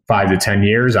next 5 to 10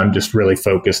 years, I'm just really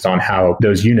focused on how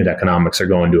those unit economics are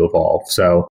going to evolve.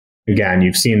 So again,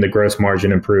 you've seen the gross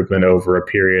margin improvement over a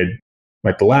period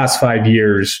like the last 5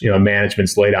 years.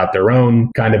 Management's laid out their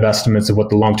own kind of estimates of what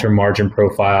the long-term margin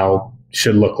profile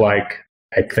should look like.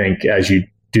 I think as you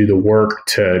do the work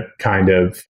to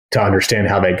understand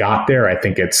how they got there, I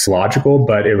think it's logical,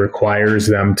 but it requires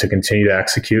them to continue to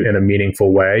execute in a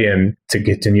meaningful way and to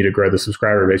continue to grow the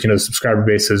subscriber base. The subscriber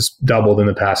base has doubled in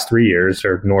the past 3 years,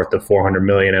 or north of 400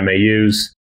 million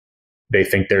MAUs. They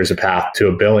think there's a path to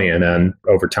 1 billion and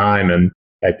over time. And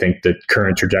I think the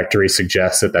current trajectory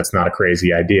suggests that that's not a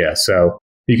crazy idea. So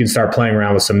you can start playing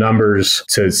around with some numbers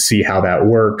to see how that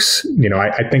works.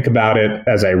 I think about it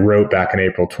as I wrote back in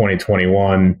April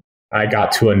 2021, I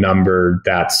got to a number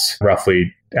that's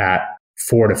roughly at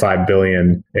 4 to 5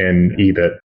 billion in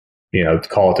EBIT,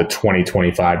 call it a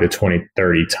 2025 to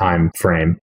 2030 time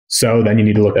frame. So then you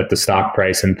need to look at the stock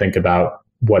price and think about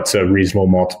what's a reasonable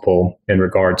multiple in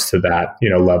regards to that,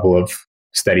 level of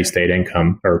steady state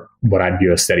income, or what I'd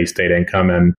view as steady state income.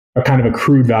 And a kind of a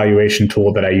crude valuation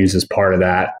tool that I use as part of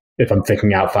that, if I'm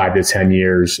thinking out 5 to 10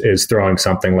 years, is throwing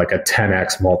something like a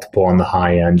 10x multiple on the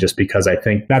high end, just because I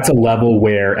think that's a level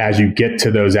where as you get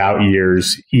to those out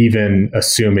years, even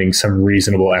assuming some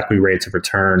reasonable equity rates of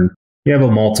return, you have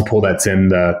a multiple that's in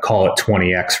the, call it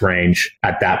 20x range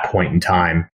at that point in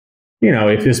time.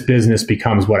 If this business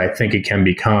becomes what I think it can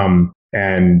become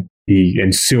and the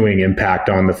ensuing impact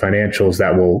on the financials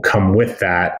that will come with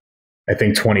that, I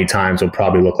think 20 times will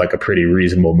probably look like a pretty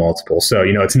reasonable multiple. So,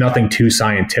 it's nothing too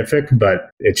scientific, but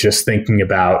it's just thinking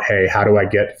about, hey, how do I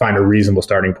find a reasonable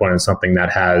starting point on something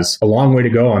that has a long way to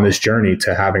go on this journey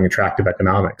to having attractive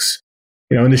economics?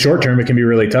 In the short term, it can be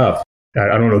really tough.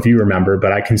 I don't know if you remember,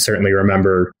 but I can certainly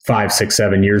remember 5, 6,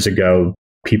 7 years ago,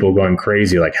 people going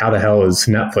crazy. Like, how the hell is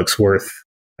Netflix worth,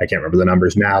 I can't remember the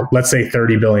numbers now, let's say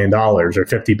 $30 billion or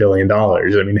 $50 billion.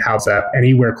 I mean, how's that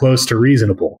anywhere close to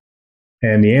reasonable?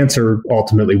 And the answer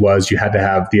ultimately was you had to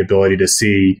have the ability to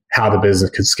see how the business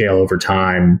could scale over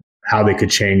time, how they could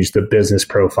change the business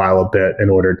profile a bit in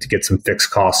order to get some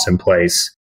fixed costs in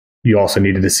place. You also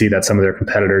needed to see that some of their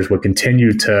competitors would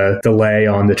continue to delay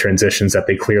on the transitions that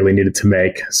they clearly needed to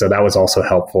make. So that was also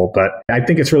helpful. But I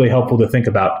think it's really helpful to think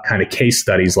about kind of case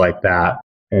studies like that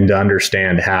and to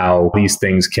understand how these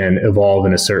things can evolve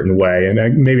in a certain way.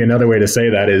 And maybe another way to say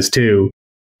that is too,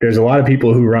 there's a lot of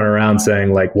people who run around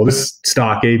saying like, well, this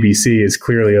stock ABC is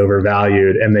clearly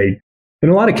overvalued. And in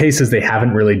a lot of cases, they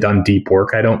haven't really done deep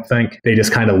work, I don't think. They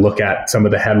just kind of look at some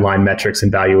of the headline metrics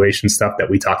and valuation stuff that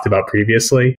we talked about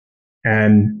previously.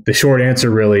 And the short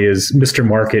answer really is Mr.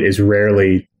 Market is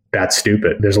rarely that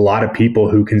stupid. There's a lot of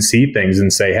people who can see things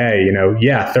and say, hey,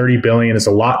 30 billion is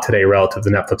a lot today relative to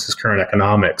Netflix's current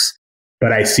economics.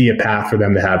 But I see a path for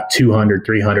them to have 200,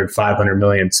 300, 500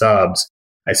 million subs.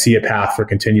 I see a path for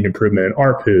continued improvement in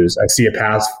ARPUs. I see a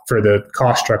path for the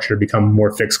cost structure to become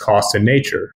more fixed costs in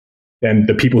nature. And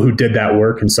the people who did that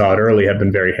work and saw it early have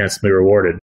been very handsomely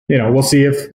rewarded. We'll see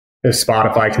if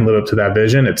Spotify can live up to that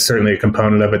vision. It's certainly a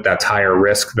component of it that's higher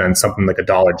risk than something like a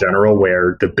Dollar General,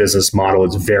 where the business model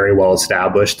is very well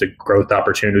established. The growth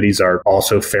opportunities are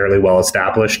also fairly well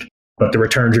established. But the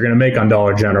returns you're going to make on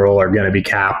Dollar General are going to be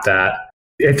capped at,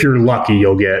 if you're lucky,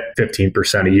 you'll get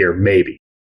 15% a year, maybe.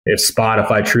 If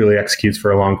Spotify truly executes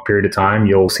for a long period of time,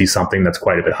 you'll see something that's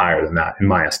quite a bit higher than that, in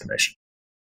my estimation.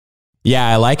 Yeah,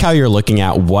 I like how you're looking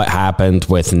at what happened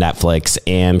with Netflix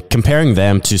and comparing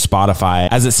them to Spotify,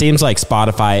 as it seems like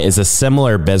Spotify is a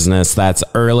similar business that's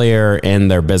earlier in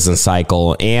their business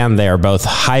cycle, and they are both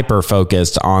hyper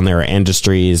focused on their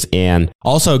industries and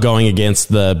also going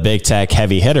against the big tech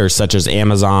heavy hitters such as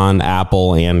Amazon,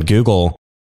 Apple, and Google.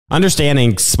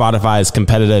 Understanding Spotify's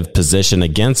competitive position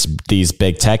against these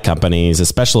big tech companies,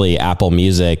 especially Apple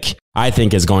Music, I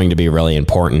think is going to be really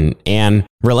important. And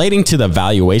relating to the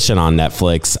valuation on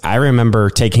Netflix, I remember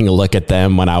taking a look at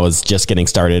them when I was just getting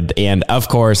started. And of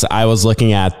course, I was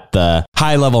looking at the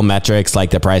high level metrics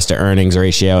like the price to earnings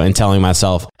ratio and telling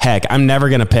myself, heck, I'm never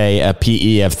going to pay a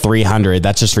PE of 300.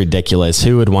 That's just ridiculous.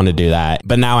 Who would want to do that?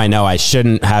 But now I know I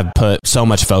shouldn't have put so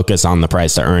much focus on the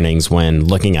price to earnings when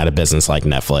looking at a business like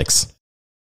Netflix.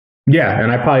 Yeah,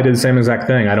 and I probably did the same exact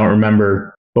thing. I don't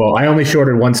remember. Well, I only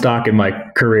shorted one stock in my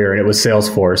career, and it was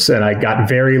Salesforce. And I got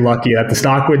very lucky that the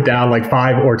stock went down like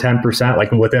 5 or 10%,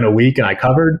 like within a week, and I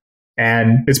covered.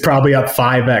 And it's probably up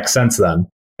 5x since then.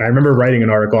 I remember writing an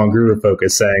article on Groover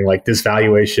Focus saying, like, this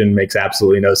valuation makes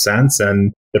absolutely no sense.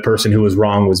 And the person who was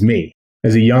wrong was me.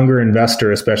 As a younger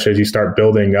investor, especially as you start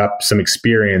building up some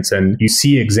experience and you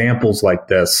see examples like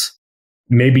this,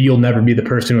 maybe you'll never be the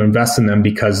person who invests in them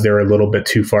because they're a little bit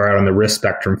too far out on the risk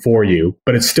spectrum for you.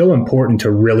 But it's still important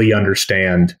to really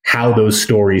understand how those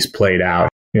stories played out.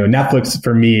 Netflix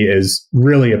for me is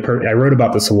really I wrote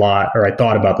about this a lot, or I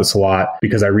thought about this a lot,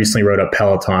 because I recently wrote up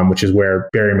Peloton, which is where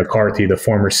Barry McCarthy, the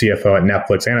former CFO at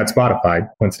Netflix and at Spotify,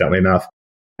 coincidentally enough,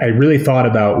 I really thought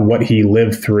about what he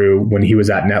lived through when he was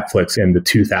at Netflix in the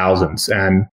 2000s.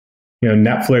 And,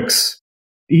 Netflix,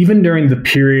 even during the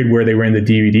period where they were in the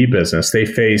DVD business, they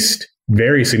faced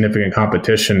very significant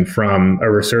competition from a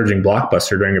resurging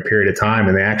Blockbuster during a period of time.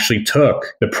 And they actually took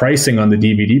the pricing on the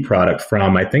DVD product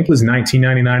from, I think it was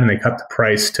 $19.99, and they cut the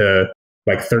price to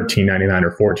like $13.99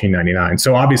 or $14.99.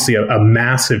 So obviously a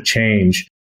massive change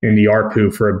in the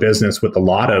ARPU for a business with a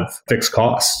lot of fixed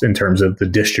costs in terms of the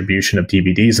distribution of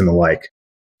DVDs and the like.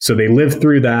 So they lived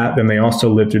through that. Then they also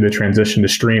lived through the transition to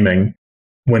streaming.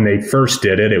 When they first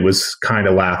did it, it was kind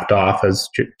of laughed off, as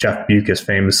Jeff Bewkes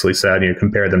famously said.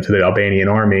 Compared them to the Albanian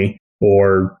army,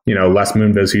 or Les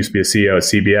Moonves, who used to be a CEO at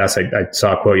CBS. I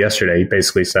saw a quote yesterday. He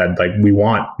basically said, like, we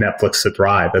want Netflix to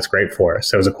thrive. That's great for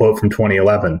us. That was a quote from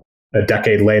 2011. A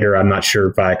decade later, I'm not sure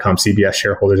if Viacom CBS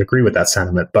shareholders agree with that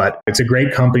sentiment, but it's a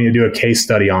great company to do a case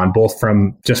study on, both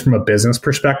from a business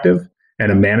perspective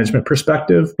and a management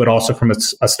perspective, but also from a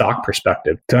stock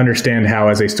perspective, to understand how,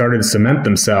 as they started to cement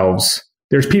themselves,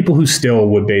 there's people who still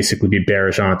would basically be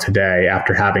bearish on it today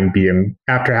after having been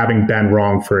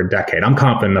wrong for a decade. I'm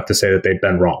confident enough to say that they've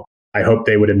been wrong. I hope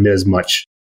they would admit as much.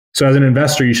 So as an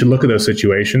investor, you should look at those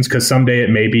situations, because someday it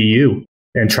may be you,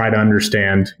 and try to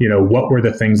understand, what were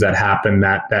the things that happened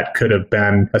that could have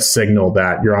been a signal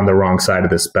that you're on the wrong side of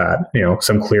this bet.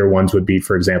 Some clear ones would be,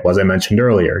 for example, as I mentioned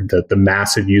earlier, the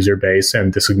massive user base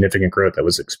and the significant growth that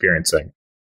was experiencing.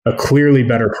 A clearly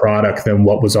better product than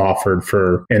what was offered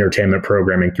for entertainment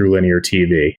programming through linear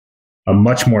TV. A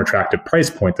much more attractive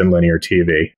price point than linear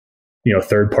TV.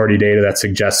 Third-party data that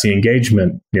suggests the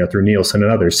engagement, through Nielsen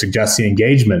and others, suggests the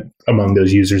engagement among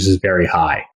those users is very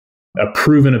high. A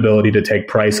proven ability to take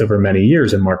price over many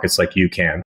years in markets like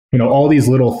UCAN. All these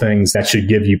little things that should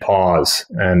give you pause.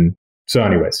 And so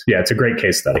anyways, yeah, it's a great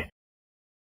case study.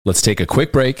 Let's take a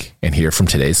quick break and hear from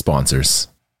today's sponsors.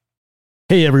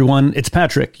 Hey everyone, it's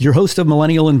Patrick, your host of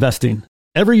Millennial Investing.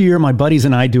 Every year, my buddies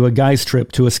and I do a guy's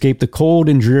trip to escape the cold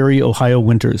and dreary Ohio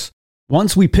winters.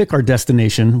 Once we pick our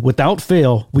destination, without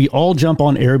fail, we all jump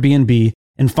on Airbnb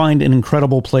and find an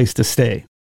incredible place to stay.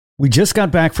 We just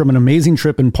got back from an amazing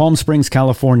trip in Palm Springs,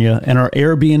 California, and our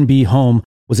Airbnb home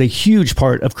was a huge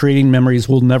part of creating memories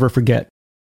we'll never forget.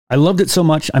 I loved it so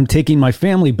much, I'm taking my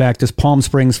family back to Palm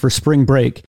Springs for spring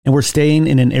break, and we're staying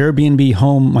in an Airbnb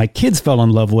home my kids fell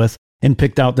in love with and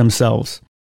picked out themselves.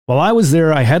 While I was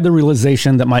there, I had the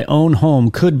realization that my own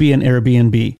home could be an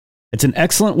Airbnb. It's an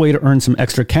excellent way to earn some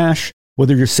extra cash,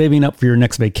 whether you're saving up for your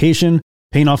next vacation,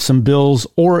 paying off some bills,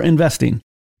 or investing.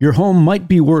 Your home might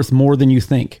be worth more than you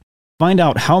think. Find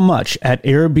out how much at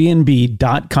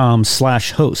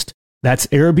airbnb.com/host. That's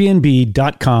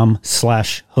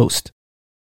airbnb.com/host.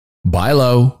 Buy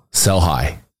low, sell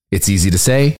high. It's easy to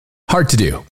say, hard to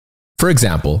do. For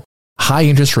example, high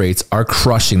interest rates are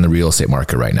crushing the real estate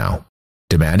market right now.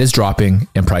 Demand is dropping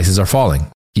and prices are falling,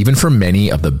 even for many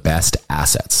of the best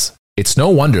assets. It's no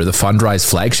wonder the Fundrise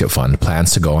flagship fund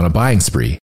plans to go on a buying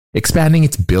spree, expanding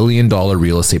its billion-dollar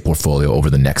real estate portfolio over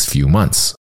the next few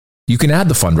months. You can add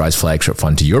the Fundrise flagship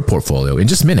fund to your portfolio in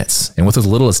just minutes and with as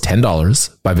little as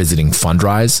 $10 by visiting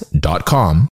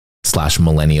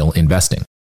fundrise.com/millennialinvesting.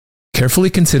 Carefully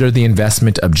consider the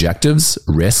investment objectives,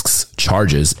 risks,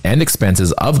 charges, and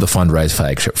expenses of the Fundrise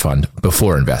flagship fund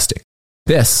before investing.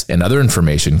 This and other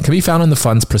information can be found in the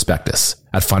fund's prospectus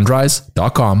at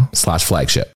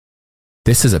fundrise.com/flagship.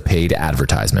 This is a paid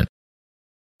advertisement.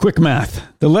 Quick math.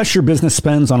 The less your business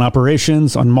spends on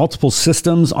operations, on multiple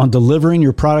systems, on delivering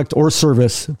your product or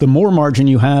service, the more margin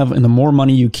you have and the more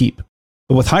money you keep.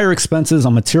 But with higher expenses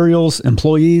on materials,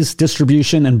 employees,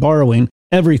 distribution, and borrowing,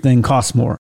 everything costs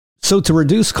more. So to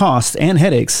reduce costs and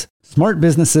headaches, smart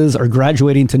businesses are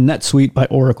graduating to NetSuite by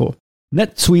Oracle.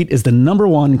 NetSuite is the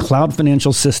 #1 cloud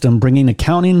financial system bringing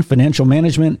accounting, financial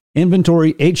management,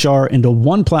 inventory, HR into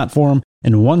one platform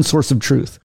and one source of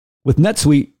truth. With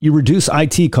NetSuite, you reduce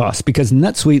IT costs because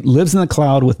NetSuite lives in the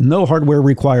cloud with no hardware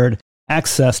required,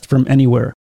 accessed from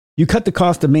anywhere. You cut the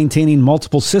cost of maintaining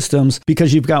multiple systems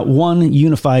because you've got one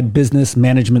unified business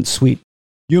management suite.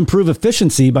 You improve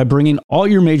efficiency by bringing all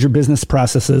your major business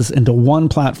processes into one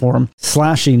platform,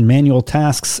 slashing manual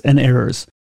tasks and errors.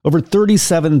 Over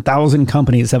 37,000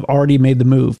 companies have already made the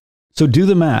move. So do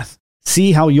the math.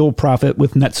 See how you'll profit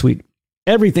with NetSuite.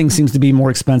 Everything seems to be more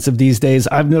expensive these days.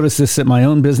 I've noticed this at my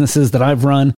own businesses that I've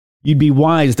run. You'd be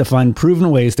wise to find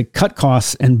proven ways to cut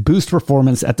costs and boost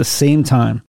performance at the same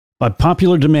time. By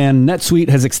popular demand, NetSuite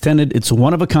has extended its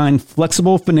one-of-a-kind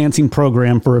flexible financing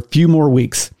program for a few more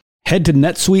weeks. Head to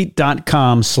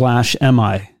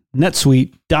netsuite.com/MI.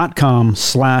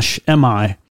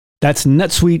 netsuite.com/MI. That's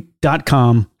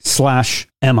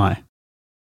netsuite.com/MI.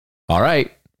 All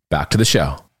right, back to the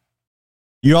show.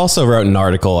 You also wrote an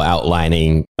article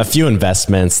outlining a few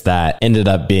investments that ended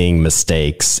up being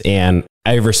mistakes. And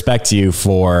I respect you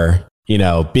for,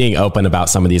 being open about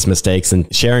some of these mistakes and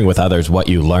sharing with others what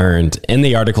you learned. In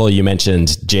the article, you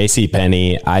mentioned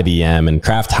JCPenney, IBM, and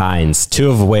Kraft Heinz, two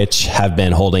of which have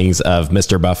been holdings of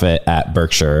Mr. Buffett at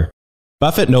Berkshire.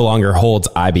 Buffett no longer holds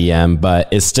IBM, but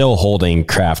is still holding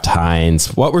Kraft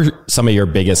Heinz. What were some of your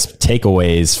biggest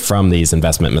takeaways from these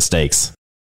investment mistakes?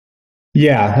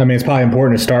 Yeah, it's probably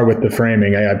important to start with the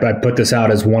framing. I put this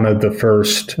out as one of the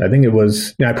first, I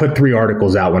put 3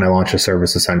 articles out when I launched the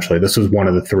service, essentially. This was one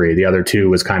of the 3. The other 2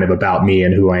 was kind of about me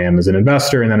and who I am as an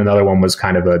investor. And then another one was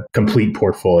kind of a complete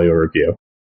portfolio review.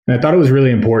 And I thought it was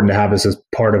really important to have this as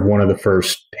part of one of the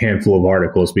first handful of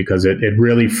articles because it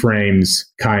really frames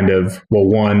kind of,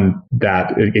 one,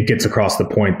 that it gets across the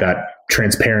point that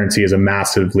transparency is a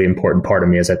massively important part of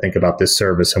me as I think about this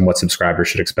service and what subscribers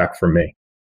should expect from me.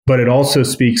 But it also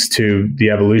speaks to the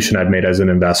evolution I've made as an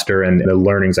investor and the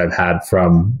learnings I've had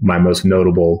from my most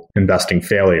notable investing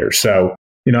failures. So,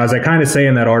 as I kind of say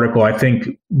in that article, I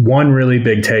think one really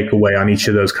big takeaway on each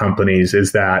of those companies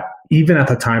is that even at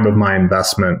the time of my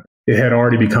investment, it had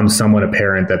already become somewhat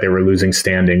apparent that they were losing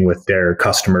standing with their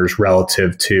customers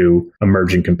relative to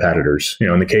emerging competitors.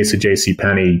 In the case of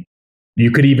JCPenney, you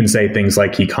could even say things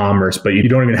like e-commerce, but you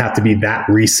don't even have to be that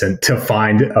recent to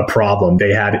find a problem.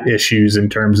 They had issues in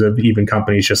terms of even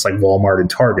companies just like Walmart and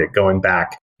Target going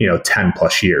back, 10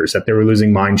 plus years, that they were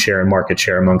losing mind share and market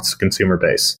share amongst the consumer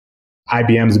base.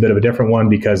 IBM is a bit of a different one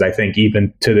because I think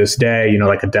even to this day,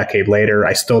 like a decade later,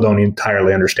 I still don't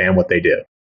entirely understand what they do.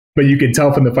 But you could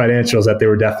tell from the financials that they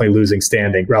were definitely losing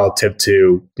standing relative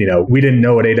to, we didn't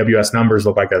know what AWS numbers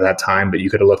looked like at that time, but you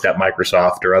could have looked at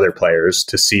Microsoft or other players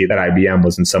to see that IBM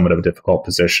was in somewhat of a difficult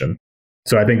position.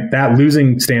 So I think that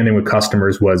losing standing with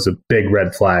customers was a big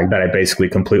red flag that I basically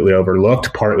completely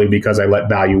overlooked, partly because I let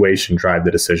valuation drive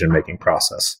the decision-making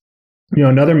process.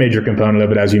 Another major component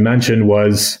of it, as you mentioned,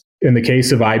 was in the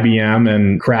case of IBM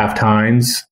and Kraft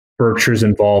Heinz, Berkshire's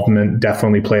involvement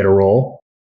definitely played a role.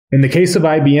 In the case of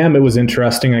IBM, it was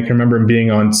interesting. I can remember him being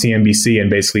on CNBC and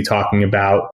basically talking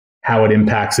about how it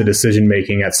impacts the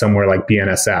decision-making at somewhere like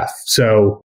BNSF.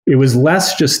 So it was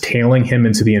less just tailing him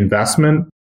into the investment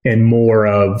and more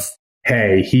of,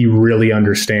 hey, he really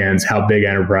understands how big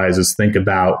enterprises think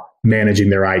about managing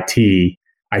their IT.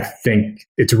 I think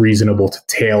it's reasonable to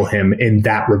tail him in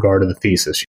that regard of the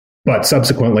thesis. But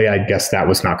subsequently, I guess that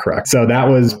was not correct. So that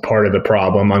was part of the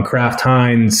problem. On Kraft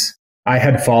Heinz, I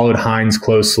had followed Heinz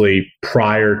closely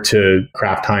prior to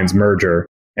Kraft Heinz merger.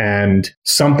 And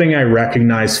something I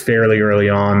recognized fairly early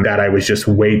on that I was just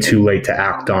way too late to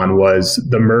act on was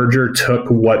the merger took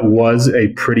what was a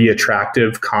pretty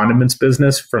attractive condiments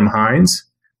business from Heinz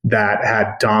that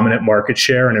had dominant market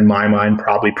share and in my mind,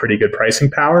 probably pretty good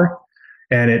pricing power.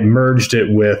 And it merged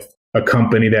it with a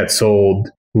company that sold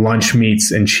lunch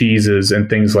meats and cheeses and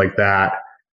things like that,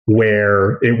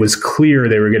 where it was clear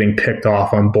they were getting picked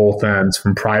off on both ends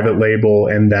from private label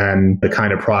and then the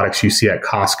kind of products you see at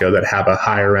Costco that have a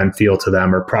higher end feel to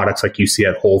them, or products like you see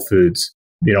at Whole Foods,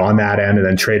 on that end, and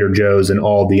then Trader Joe's and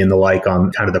Aldi and the like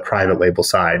on kind of the private label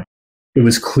side. It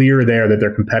was clear there that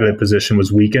their competitive position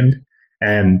was weakened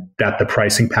and that the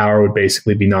pricing power would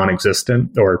basically be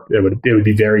non-existent, or it would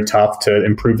be very tough to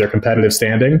improve their competitive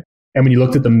standing. And when you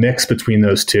looked at the mix between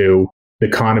those two, the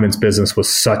condiments business was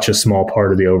such a small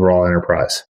part of the overall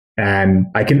enterprise. And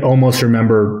I can almost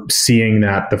remember seeing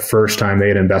that the first time they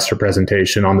had an investor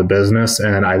presentation on the business,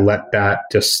 and I let that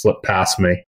just slip past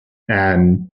me.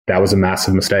 And that was a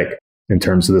massive mistake in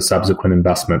terms of the subsequent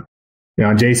investment.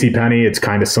 On JCPenney, it's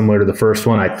kind of similar to the first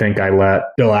one. I think I let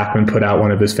Bill Ackman put out one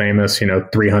of his famous,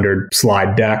 300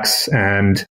 slide decks,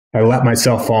 and I let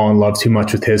myself fall in love too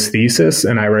much with his thesis,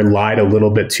 and I relied a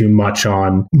little bit too much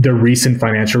on the recent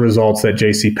financial results that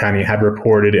JCPenney had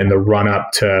reported in the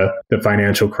run-up to the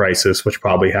financial crisis, which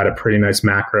probably had a pretty nice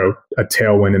macro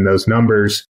tailwind in those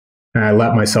numbers. And I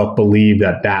let myself believe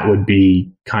that that would be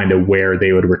kind of where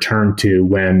they would return to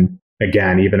when,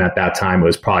 again, even at that time, it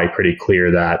was probably pretty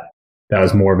clear that that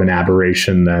was more of an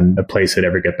aberration than a place they'd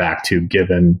ever get back to,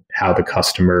 given how the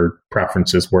customer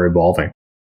preferences were evolving.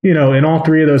 In all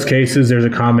three of those cases, there's a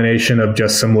combination of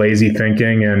just some lazy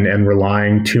thinking and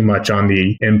relying too much on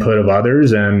the input of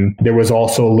others. And there was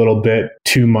also a little bit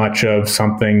too much of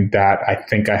something that I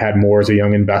think I had more as a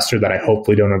young investor that I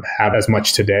hopefully don't have as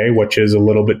much today, which is a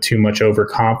little bit too much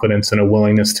overconfidence and a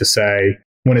willingness to say,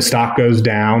 when a stock goes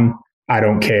down, I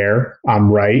don't care.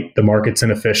 I'm right. The market's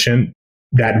inefficient.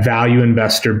 That value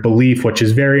investor belief, which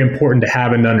is very important to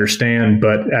have and understand.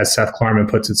 But as Seth Klarman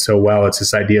puts it so well, it's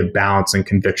this idea of balance and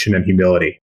conviction and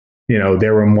humility.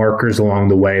 There were markers along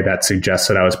the way that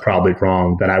suggested I was probably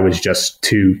wrong, that I was just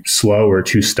too slow or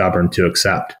too stubborn to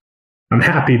accept. I'm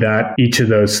happy that each of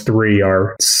those three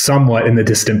are somewhat in the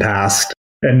distant past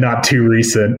and not too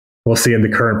recent. We'll see in the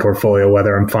current portfolio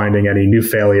whether I'm finding any new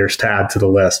failures to add to the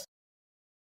list.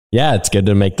 Yeah, it's good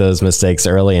to make those mistakes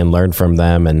early and learn from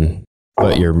them and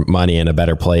put your money in a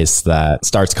better place that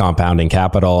starts compounding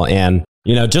capital. And,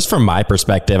 just from my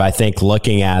perspective, I think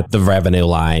looking at the revenue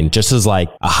line just as like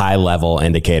a high level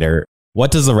indicator, what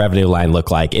does the revenue line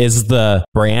look like? Is the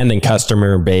brand and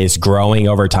customer base growing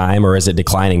over time, or is it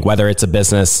declining? Whether it's a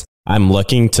business I'm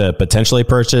looking to potentially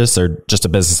purchase or just a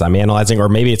business I'm analyzing, or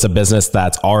maybe it's a business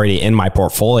that's already in my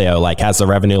portfolio, like has the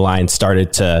revenue line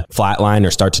started to flatline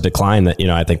or start to decline, that,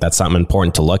 I think that's something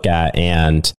important to look at.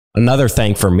 And another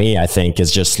thing for me, I think,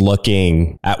 is just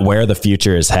looking at where the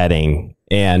future is heading.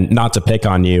 And not to pick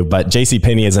on you, but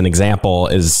JCPenney as an example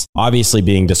is obviously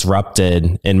being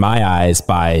disrupted in my eyes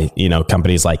by,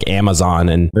 companies like Amazon.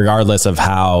 And regardless of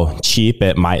how cheap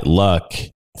it might look,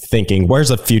 thinking where's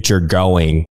the future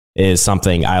going is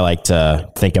something I like to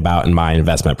think about in my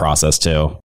investment process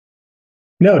too.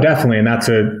 No, definitely. And that's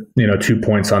 2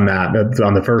 points on that.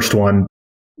 On the first one,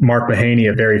 Mark Mahaney,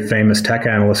 a very famous tech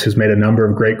analyst who's made a number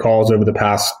of great calls over the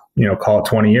past, call it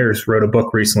 20 years, wrote a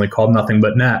book recently called Nothing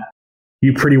But Net.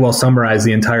 You pretty well summarize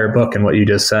the entire book in what you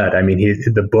just said. I mean,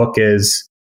 the book is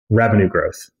revenue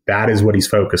growth. That is what he's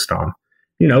focused on.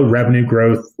 Revenue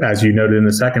growth, as you noted in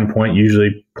the second point,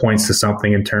 usually points to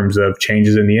something in terms of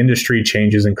changes in the industry,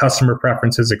 changes in customer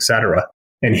preferences, et cetera.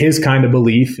 And his kind of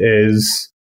belief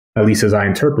is, at least as I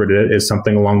interpret it, is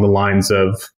something along the lines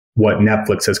of what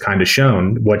Netflix has kind of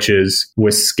shown, which is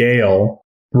with scale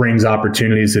brings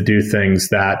opportunities to do things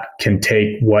that can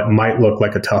take what might look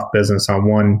like a tough business on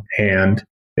one hand,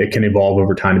 it can evolve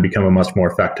over time to become a much more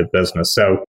effective business.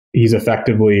 So he's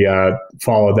effectively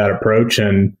followed that approach.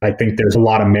 And I think there's a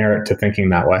lot of merit to thinking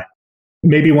that way.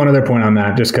 Maybe one other point on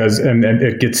that, just because, and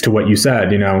it gets to what you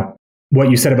said,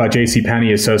 what you said about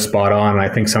JCPenney is so spot on. I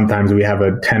think sometimes we have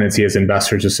a tendency as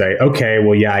investors to say, okay,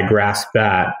 well, yeah, I grasp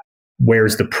that.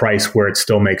 Where's the price where it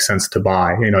still makes sense to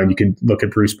buy? And you can look at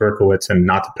Bruce Berkowitz, and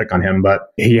not to pick on him, but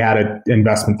he had an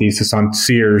investment thesis on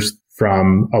Sears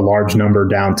from a large number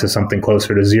down to something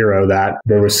closer to zero, that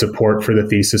there was support for the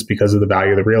thesis because of the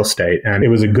value of the real estate. And it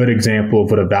was a good example of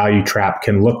what a value trap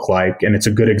can look like. And it's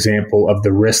a good example of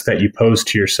the risk that you pose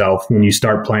to yourself when you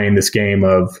start playing this game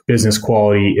of business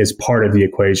quality is part of the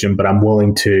equation, but I'm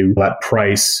willing to let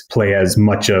price play as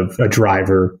much of a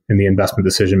driver in the investment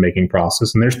decision-making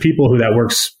process. And there's people who that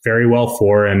works very well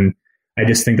for. And I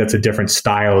just think that's a different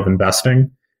style of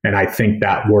investing. And I think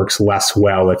that works less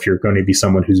well if you're going to be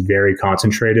someone who's very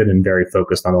concentrated and very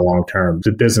focused on the long term.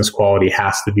 The business quality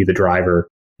has to be the driver.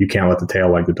 You can't let the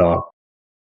tail wag the dog.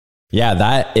 Yeah,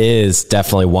 that is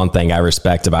definitely one thing I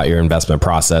respect about your investment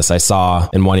process. I saw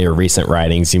in one of your recent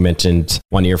writings, you mentioned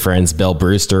one of your friends, Bill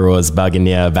Brewster, was bugging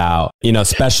you about,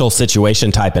 special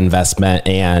situation type investment.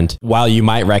 And while you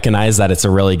might recognize that it's a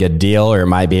really good deal or it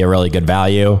might be a really good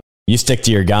value, you stick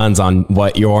to your guns on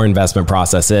what your investment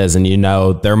process is. And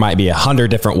there might be 100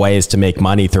 different ways to make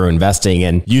money through investing.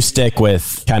 And you stick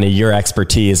with kind of your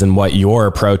expertise and what your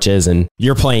approach is. And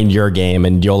you're playing your game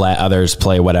and you'll let others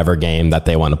play whatever game that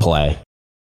they want to play.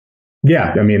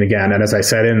 Yeah. I mean, again, and as I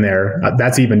said in there,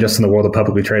 that's even just in the world of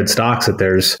publicly traded stocks, that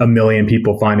there's a million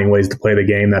people finding ways to play the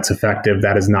game that's effective.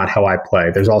 That is not how I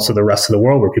play. There's also the rest of the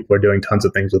world where people are doing tons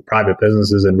of things with private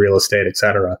businesses and real estate, et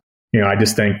cetera. I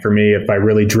just think for me, if I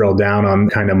really drill down on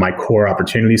kind of my core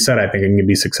opportunity set, I think I can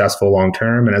be successful long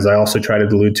term. And as I also try to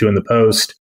allude to in the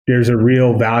post, there's a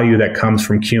real value that comes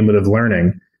from cumulative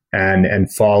learning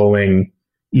and following,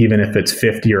 even if it's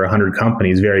 50 or 100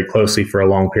 companies very closely for a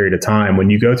long period of time. When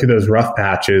you go through those rough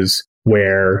patches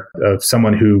where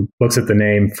someone who looks at the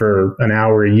name for an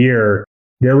hour a year,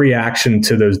 their reaction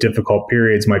to those difficult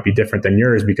periods might be different than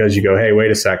yours because you go, hey,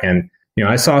 wait a second,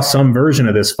 I saw some version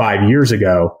of this 5 years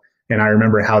ago. And I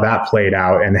remember how that played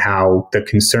out and how the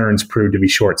concerns proved to be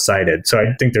short-sighted. So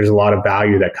I think there's a lot of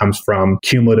value that comes from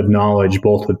cumulative knowledge,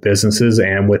 both with businesses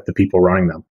and with the people running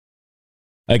them.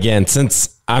 Again,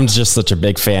 since I'm just such a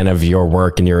big fan of your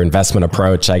work and your investment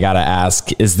approach, I got to ask,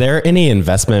 is there any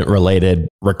investment related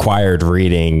required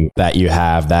reading that you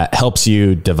have that helps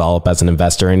you develop as an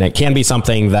investor? And it can be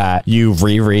something that you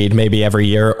reread maybe every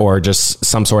year or just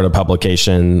some sort of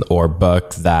publication or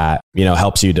book that,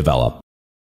 helps you develop.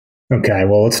 Okay,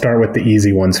 well, let's start with the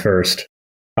easy ones first.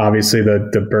 Obviously,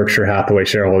 the Berkshire Hathaway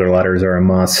shareholder letters are a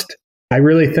must. I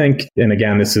really think, and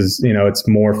again, this is, it's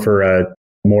more for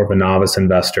more of a novice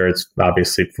investor. It's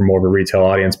obviously for more of a retail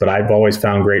audience, but I've always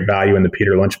found great value in the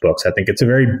Peter Lynch books. I think it's a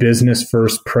very business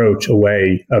first approach, a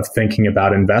way of thinking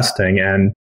about investing.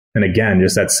 And again,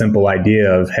 just that simple idea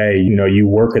of, hey, you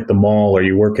work at the mall or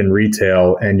you work in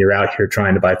retail and you're out here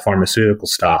trying to buy pharmaceutical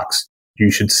stocks. You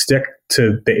should stick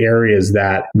to the areas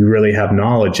that you really have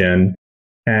knowledge in,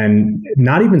 and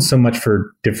not even so much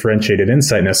for differentiated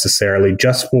insight necessarily,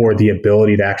 just for the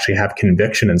ability to actually have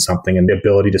conviction in something and the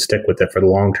ability to stick with it for the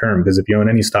long term. Because if you own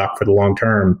any stock for the long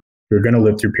term, you're going to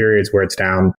live through periods where it's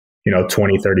down,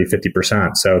 20, 30,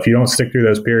 50%. So if you don't stick through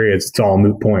those periods, it's all a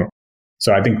moot point.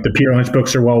 So I think the Peter Lynch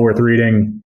books are well worth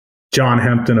reading. John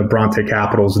Hempton of Bronte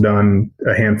Capital's done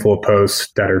a handful of posts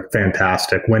that are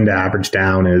fantastic. When to Average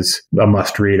Down is a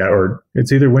must read, or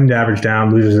it's either When to Average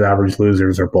Down, Losers Average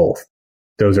Losers, or both.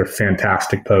 Those are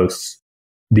fantastic posts.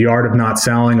 The Art of Not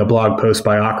Selling, a blog post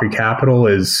by Ockrey Capital,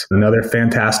 is another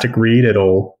fantastic read.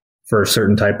 For a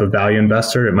certain type of value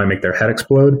investor, it might make their head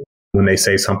explode when they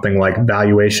say something like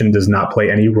valuation does not play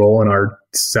any role in our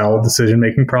sell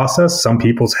decision-making process. Some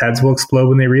people's heads will explode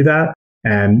when they read that.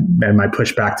 And my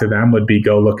pushback to them would be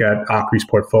go look at Ockrey's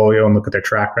portfolio and look at their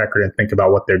track record and think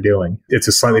about what they're doing. It's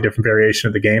a slightly different variation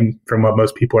of the game from what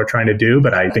most people are trying to do,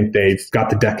 but I think they've got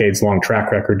the decades-long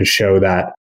track record to show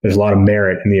that there's a lot of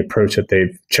merit in the approach that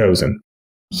they've chosen.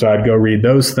 So I'd go read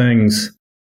those things.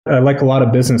 I like a lot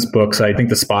of business books. I think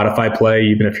the Spotify play,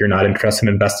 even if you're not interested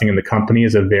in investing in the company,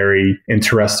 is a very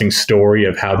interesting story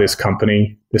of how this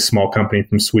company, this small company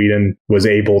from Sweden, was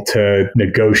able to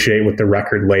negotiate with the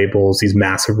record labels, these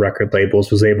massive record labels,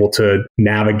 was able to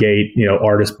navigate,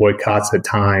 artist boycotts at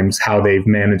times, how they've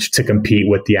managed to compete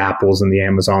with the Apples and the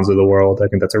Amazons of the world. I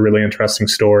think that's a really interesting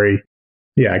story.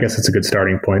 Yeah, I guess it's a good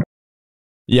starting point.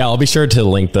 Yeah, I'll be sure to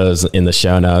link those in the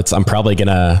show notes. I'm probably going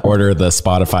to order the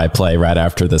Spotify play right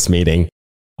after this meeting.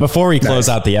 Before we close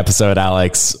out the episode,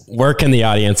 Alex, where can the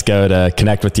audience go to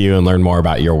connect with you and learn more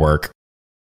about your work?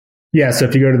 Yeah, so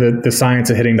if you go to the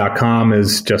scienceofhitting.com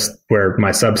is just where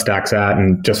my Substack's at.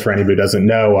 And just for anybody who doesn't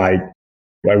know, I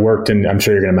worked in, I'm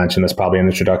sure you're going to mention this probably in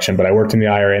the introduction, but I worked in the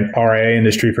RIA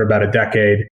industry for about a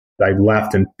decade. I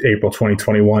left in April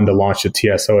 2021 to launch the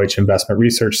TSOH Investment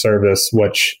Research Service,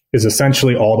 which is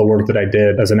essentially all the work that I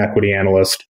did as an equity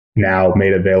analyst now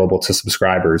made available to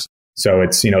subscribers. So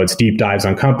it's deep dives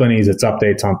on companies, it's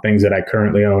updates on things that I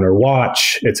currently own or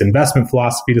watch, it's investment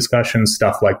philosophy discussions,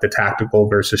 stuff like the tactical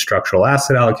versus structural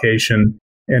asset allocation.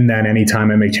 And then anytime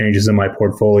I make changes in my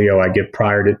portfolio, I give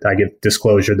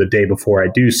disclosure the day before I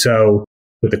do so,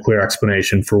 with a clear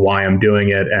explanation for why I'm doing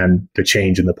it and the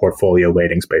change in the portfolio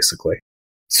weightings, basically.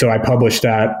 So I publish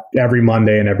that every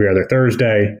Monday and every other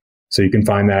Thursday. So you can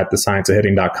find that at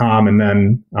thescienceofhitting.com. And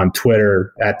then on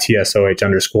Twitter at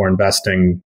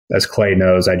TSOH_investing. As Clay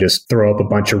knows, I just throw up a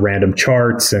bunch of random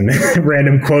charts and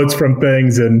random quotes from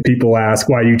things. And people ask,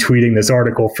 why are you tweeting this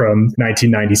article from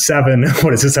 1997?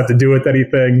 What does this have to do with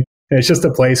anything? And it's just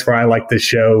a place where I like to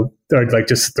show, or like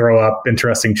just throw up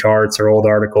interesting charts or old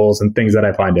articles and things that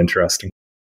I find interesting.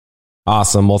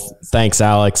 Awesome. Well, thanks,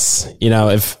 Alex.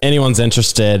 If anyone's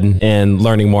interested in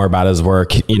learning more about his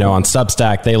work, on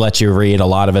Substack, they let you read a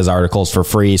lot of his articles for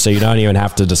free. So you don't even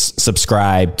have to just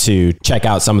subscribe to check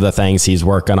out some of the things he's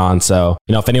working on. So,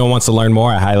 if anyone wants to learn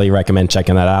more, I highly recommend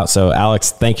checking that out. So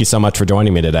Alex, thank you so much for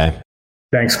joining me today.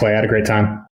 Thanks, Clay. I had a great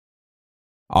time.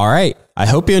 All right. I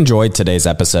hope you enjoyed today's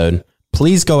episode.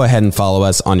 Please go ahead and follow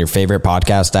us on your favorite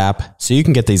podcast app so you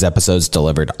can get these episodes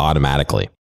delivered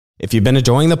automatically. If you've been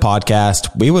enjoying the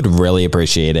podcast, we would really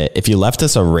appreciate it if you left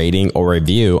us a rating or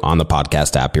review on the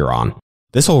podcast app you're on.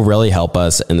 This will really help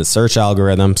us in the search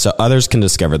algorithm so others can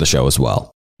discover the show as well.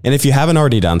 And if you haven't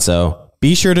already done so,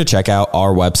 be sure to check out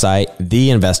our website,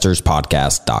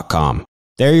 theinvestorspodcast.com.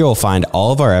 There you'll find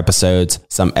all of our episodes,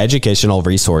 some educational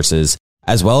resources,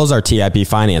 as well as our TIP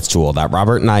finance tool that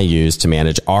Robert and I use to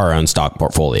manage our own stock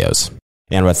portfolios.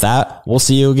 And with that, we'll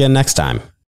see you again next time.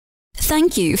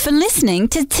 Thank you for listening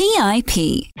to TIP.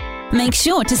 Make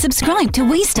sure to subscribe to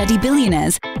We Study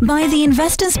Billionaires by the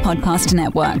Investors Podcast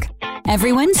Network.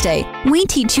 Every Wednesday, we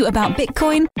teach you about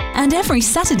Bitcoin, and every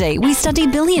Saturday, we study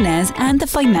billionaires and the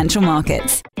financial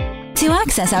markets. To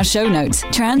access our show notes,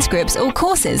 transcripts, or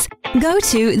courses, go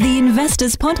to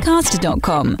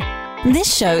theinvestorspodcast.com.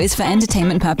 This show is for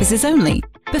entertainment purposes only.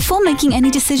 Before making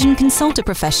any decision, consult a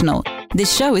professional.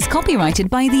 This show is copyrighted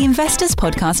by the Investors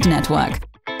Podcast Network.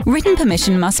 Written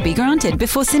permission must be granted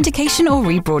before syndication or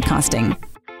rebroadcasting.